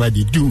of whatever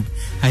they do,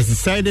 has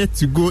decided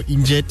to go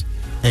injured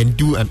and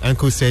do an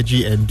ankle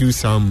surgery and do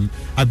some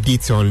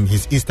updates on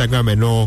his Instagram and all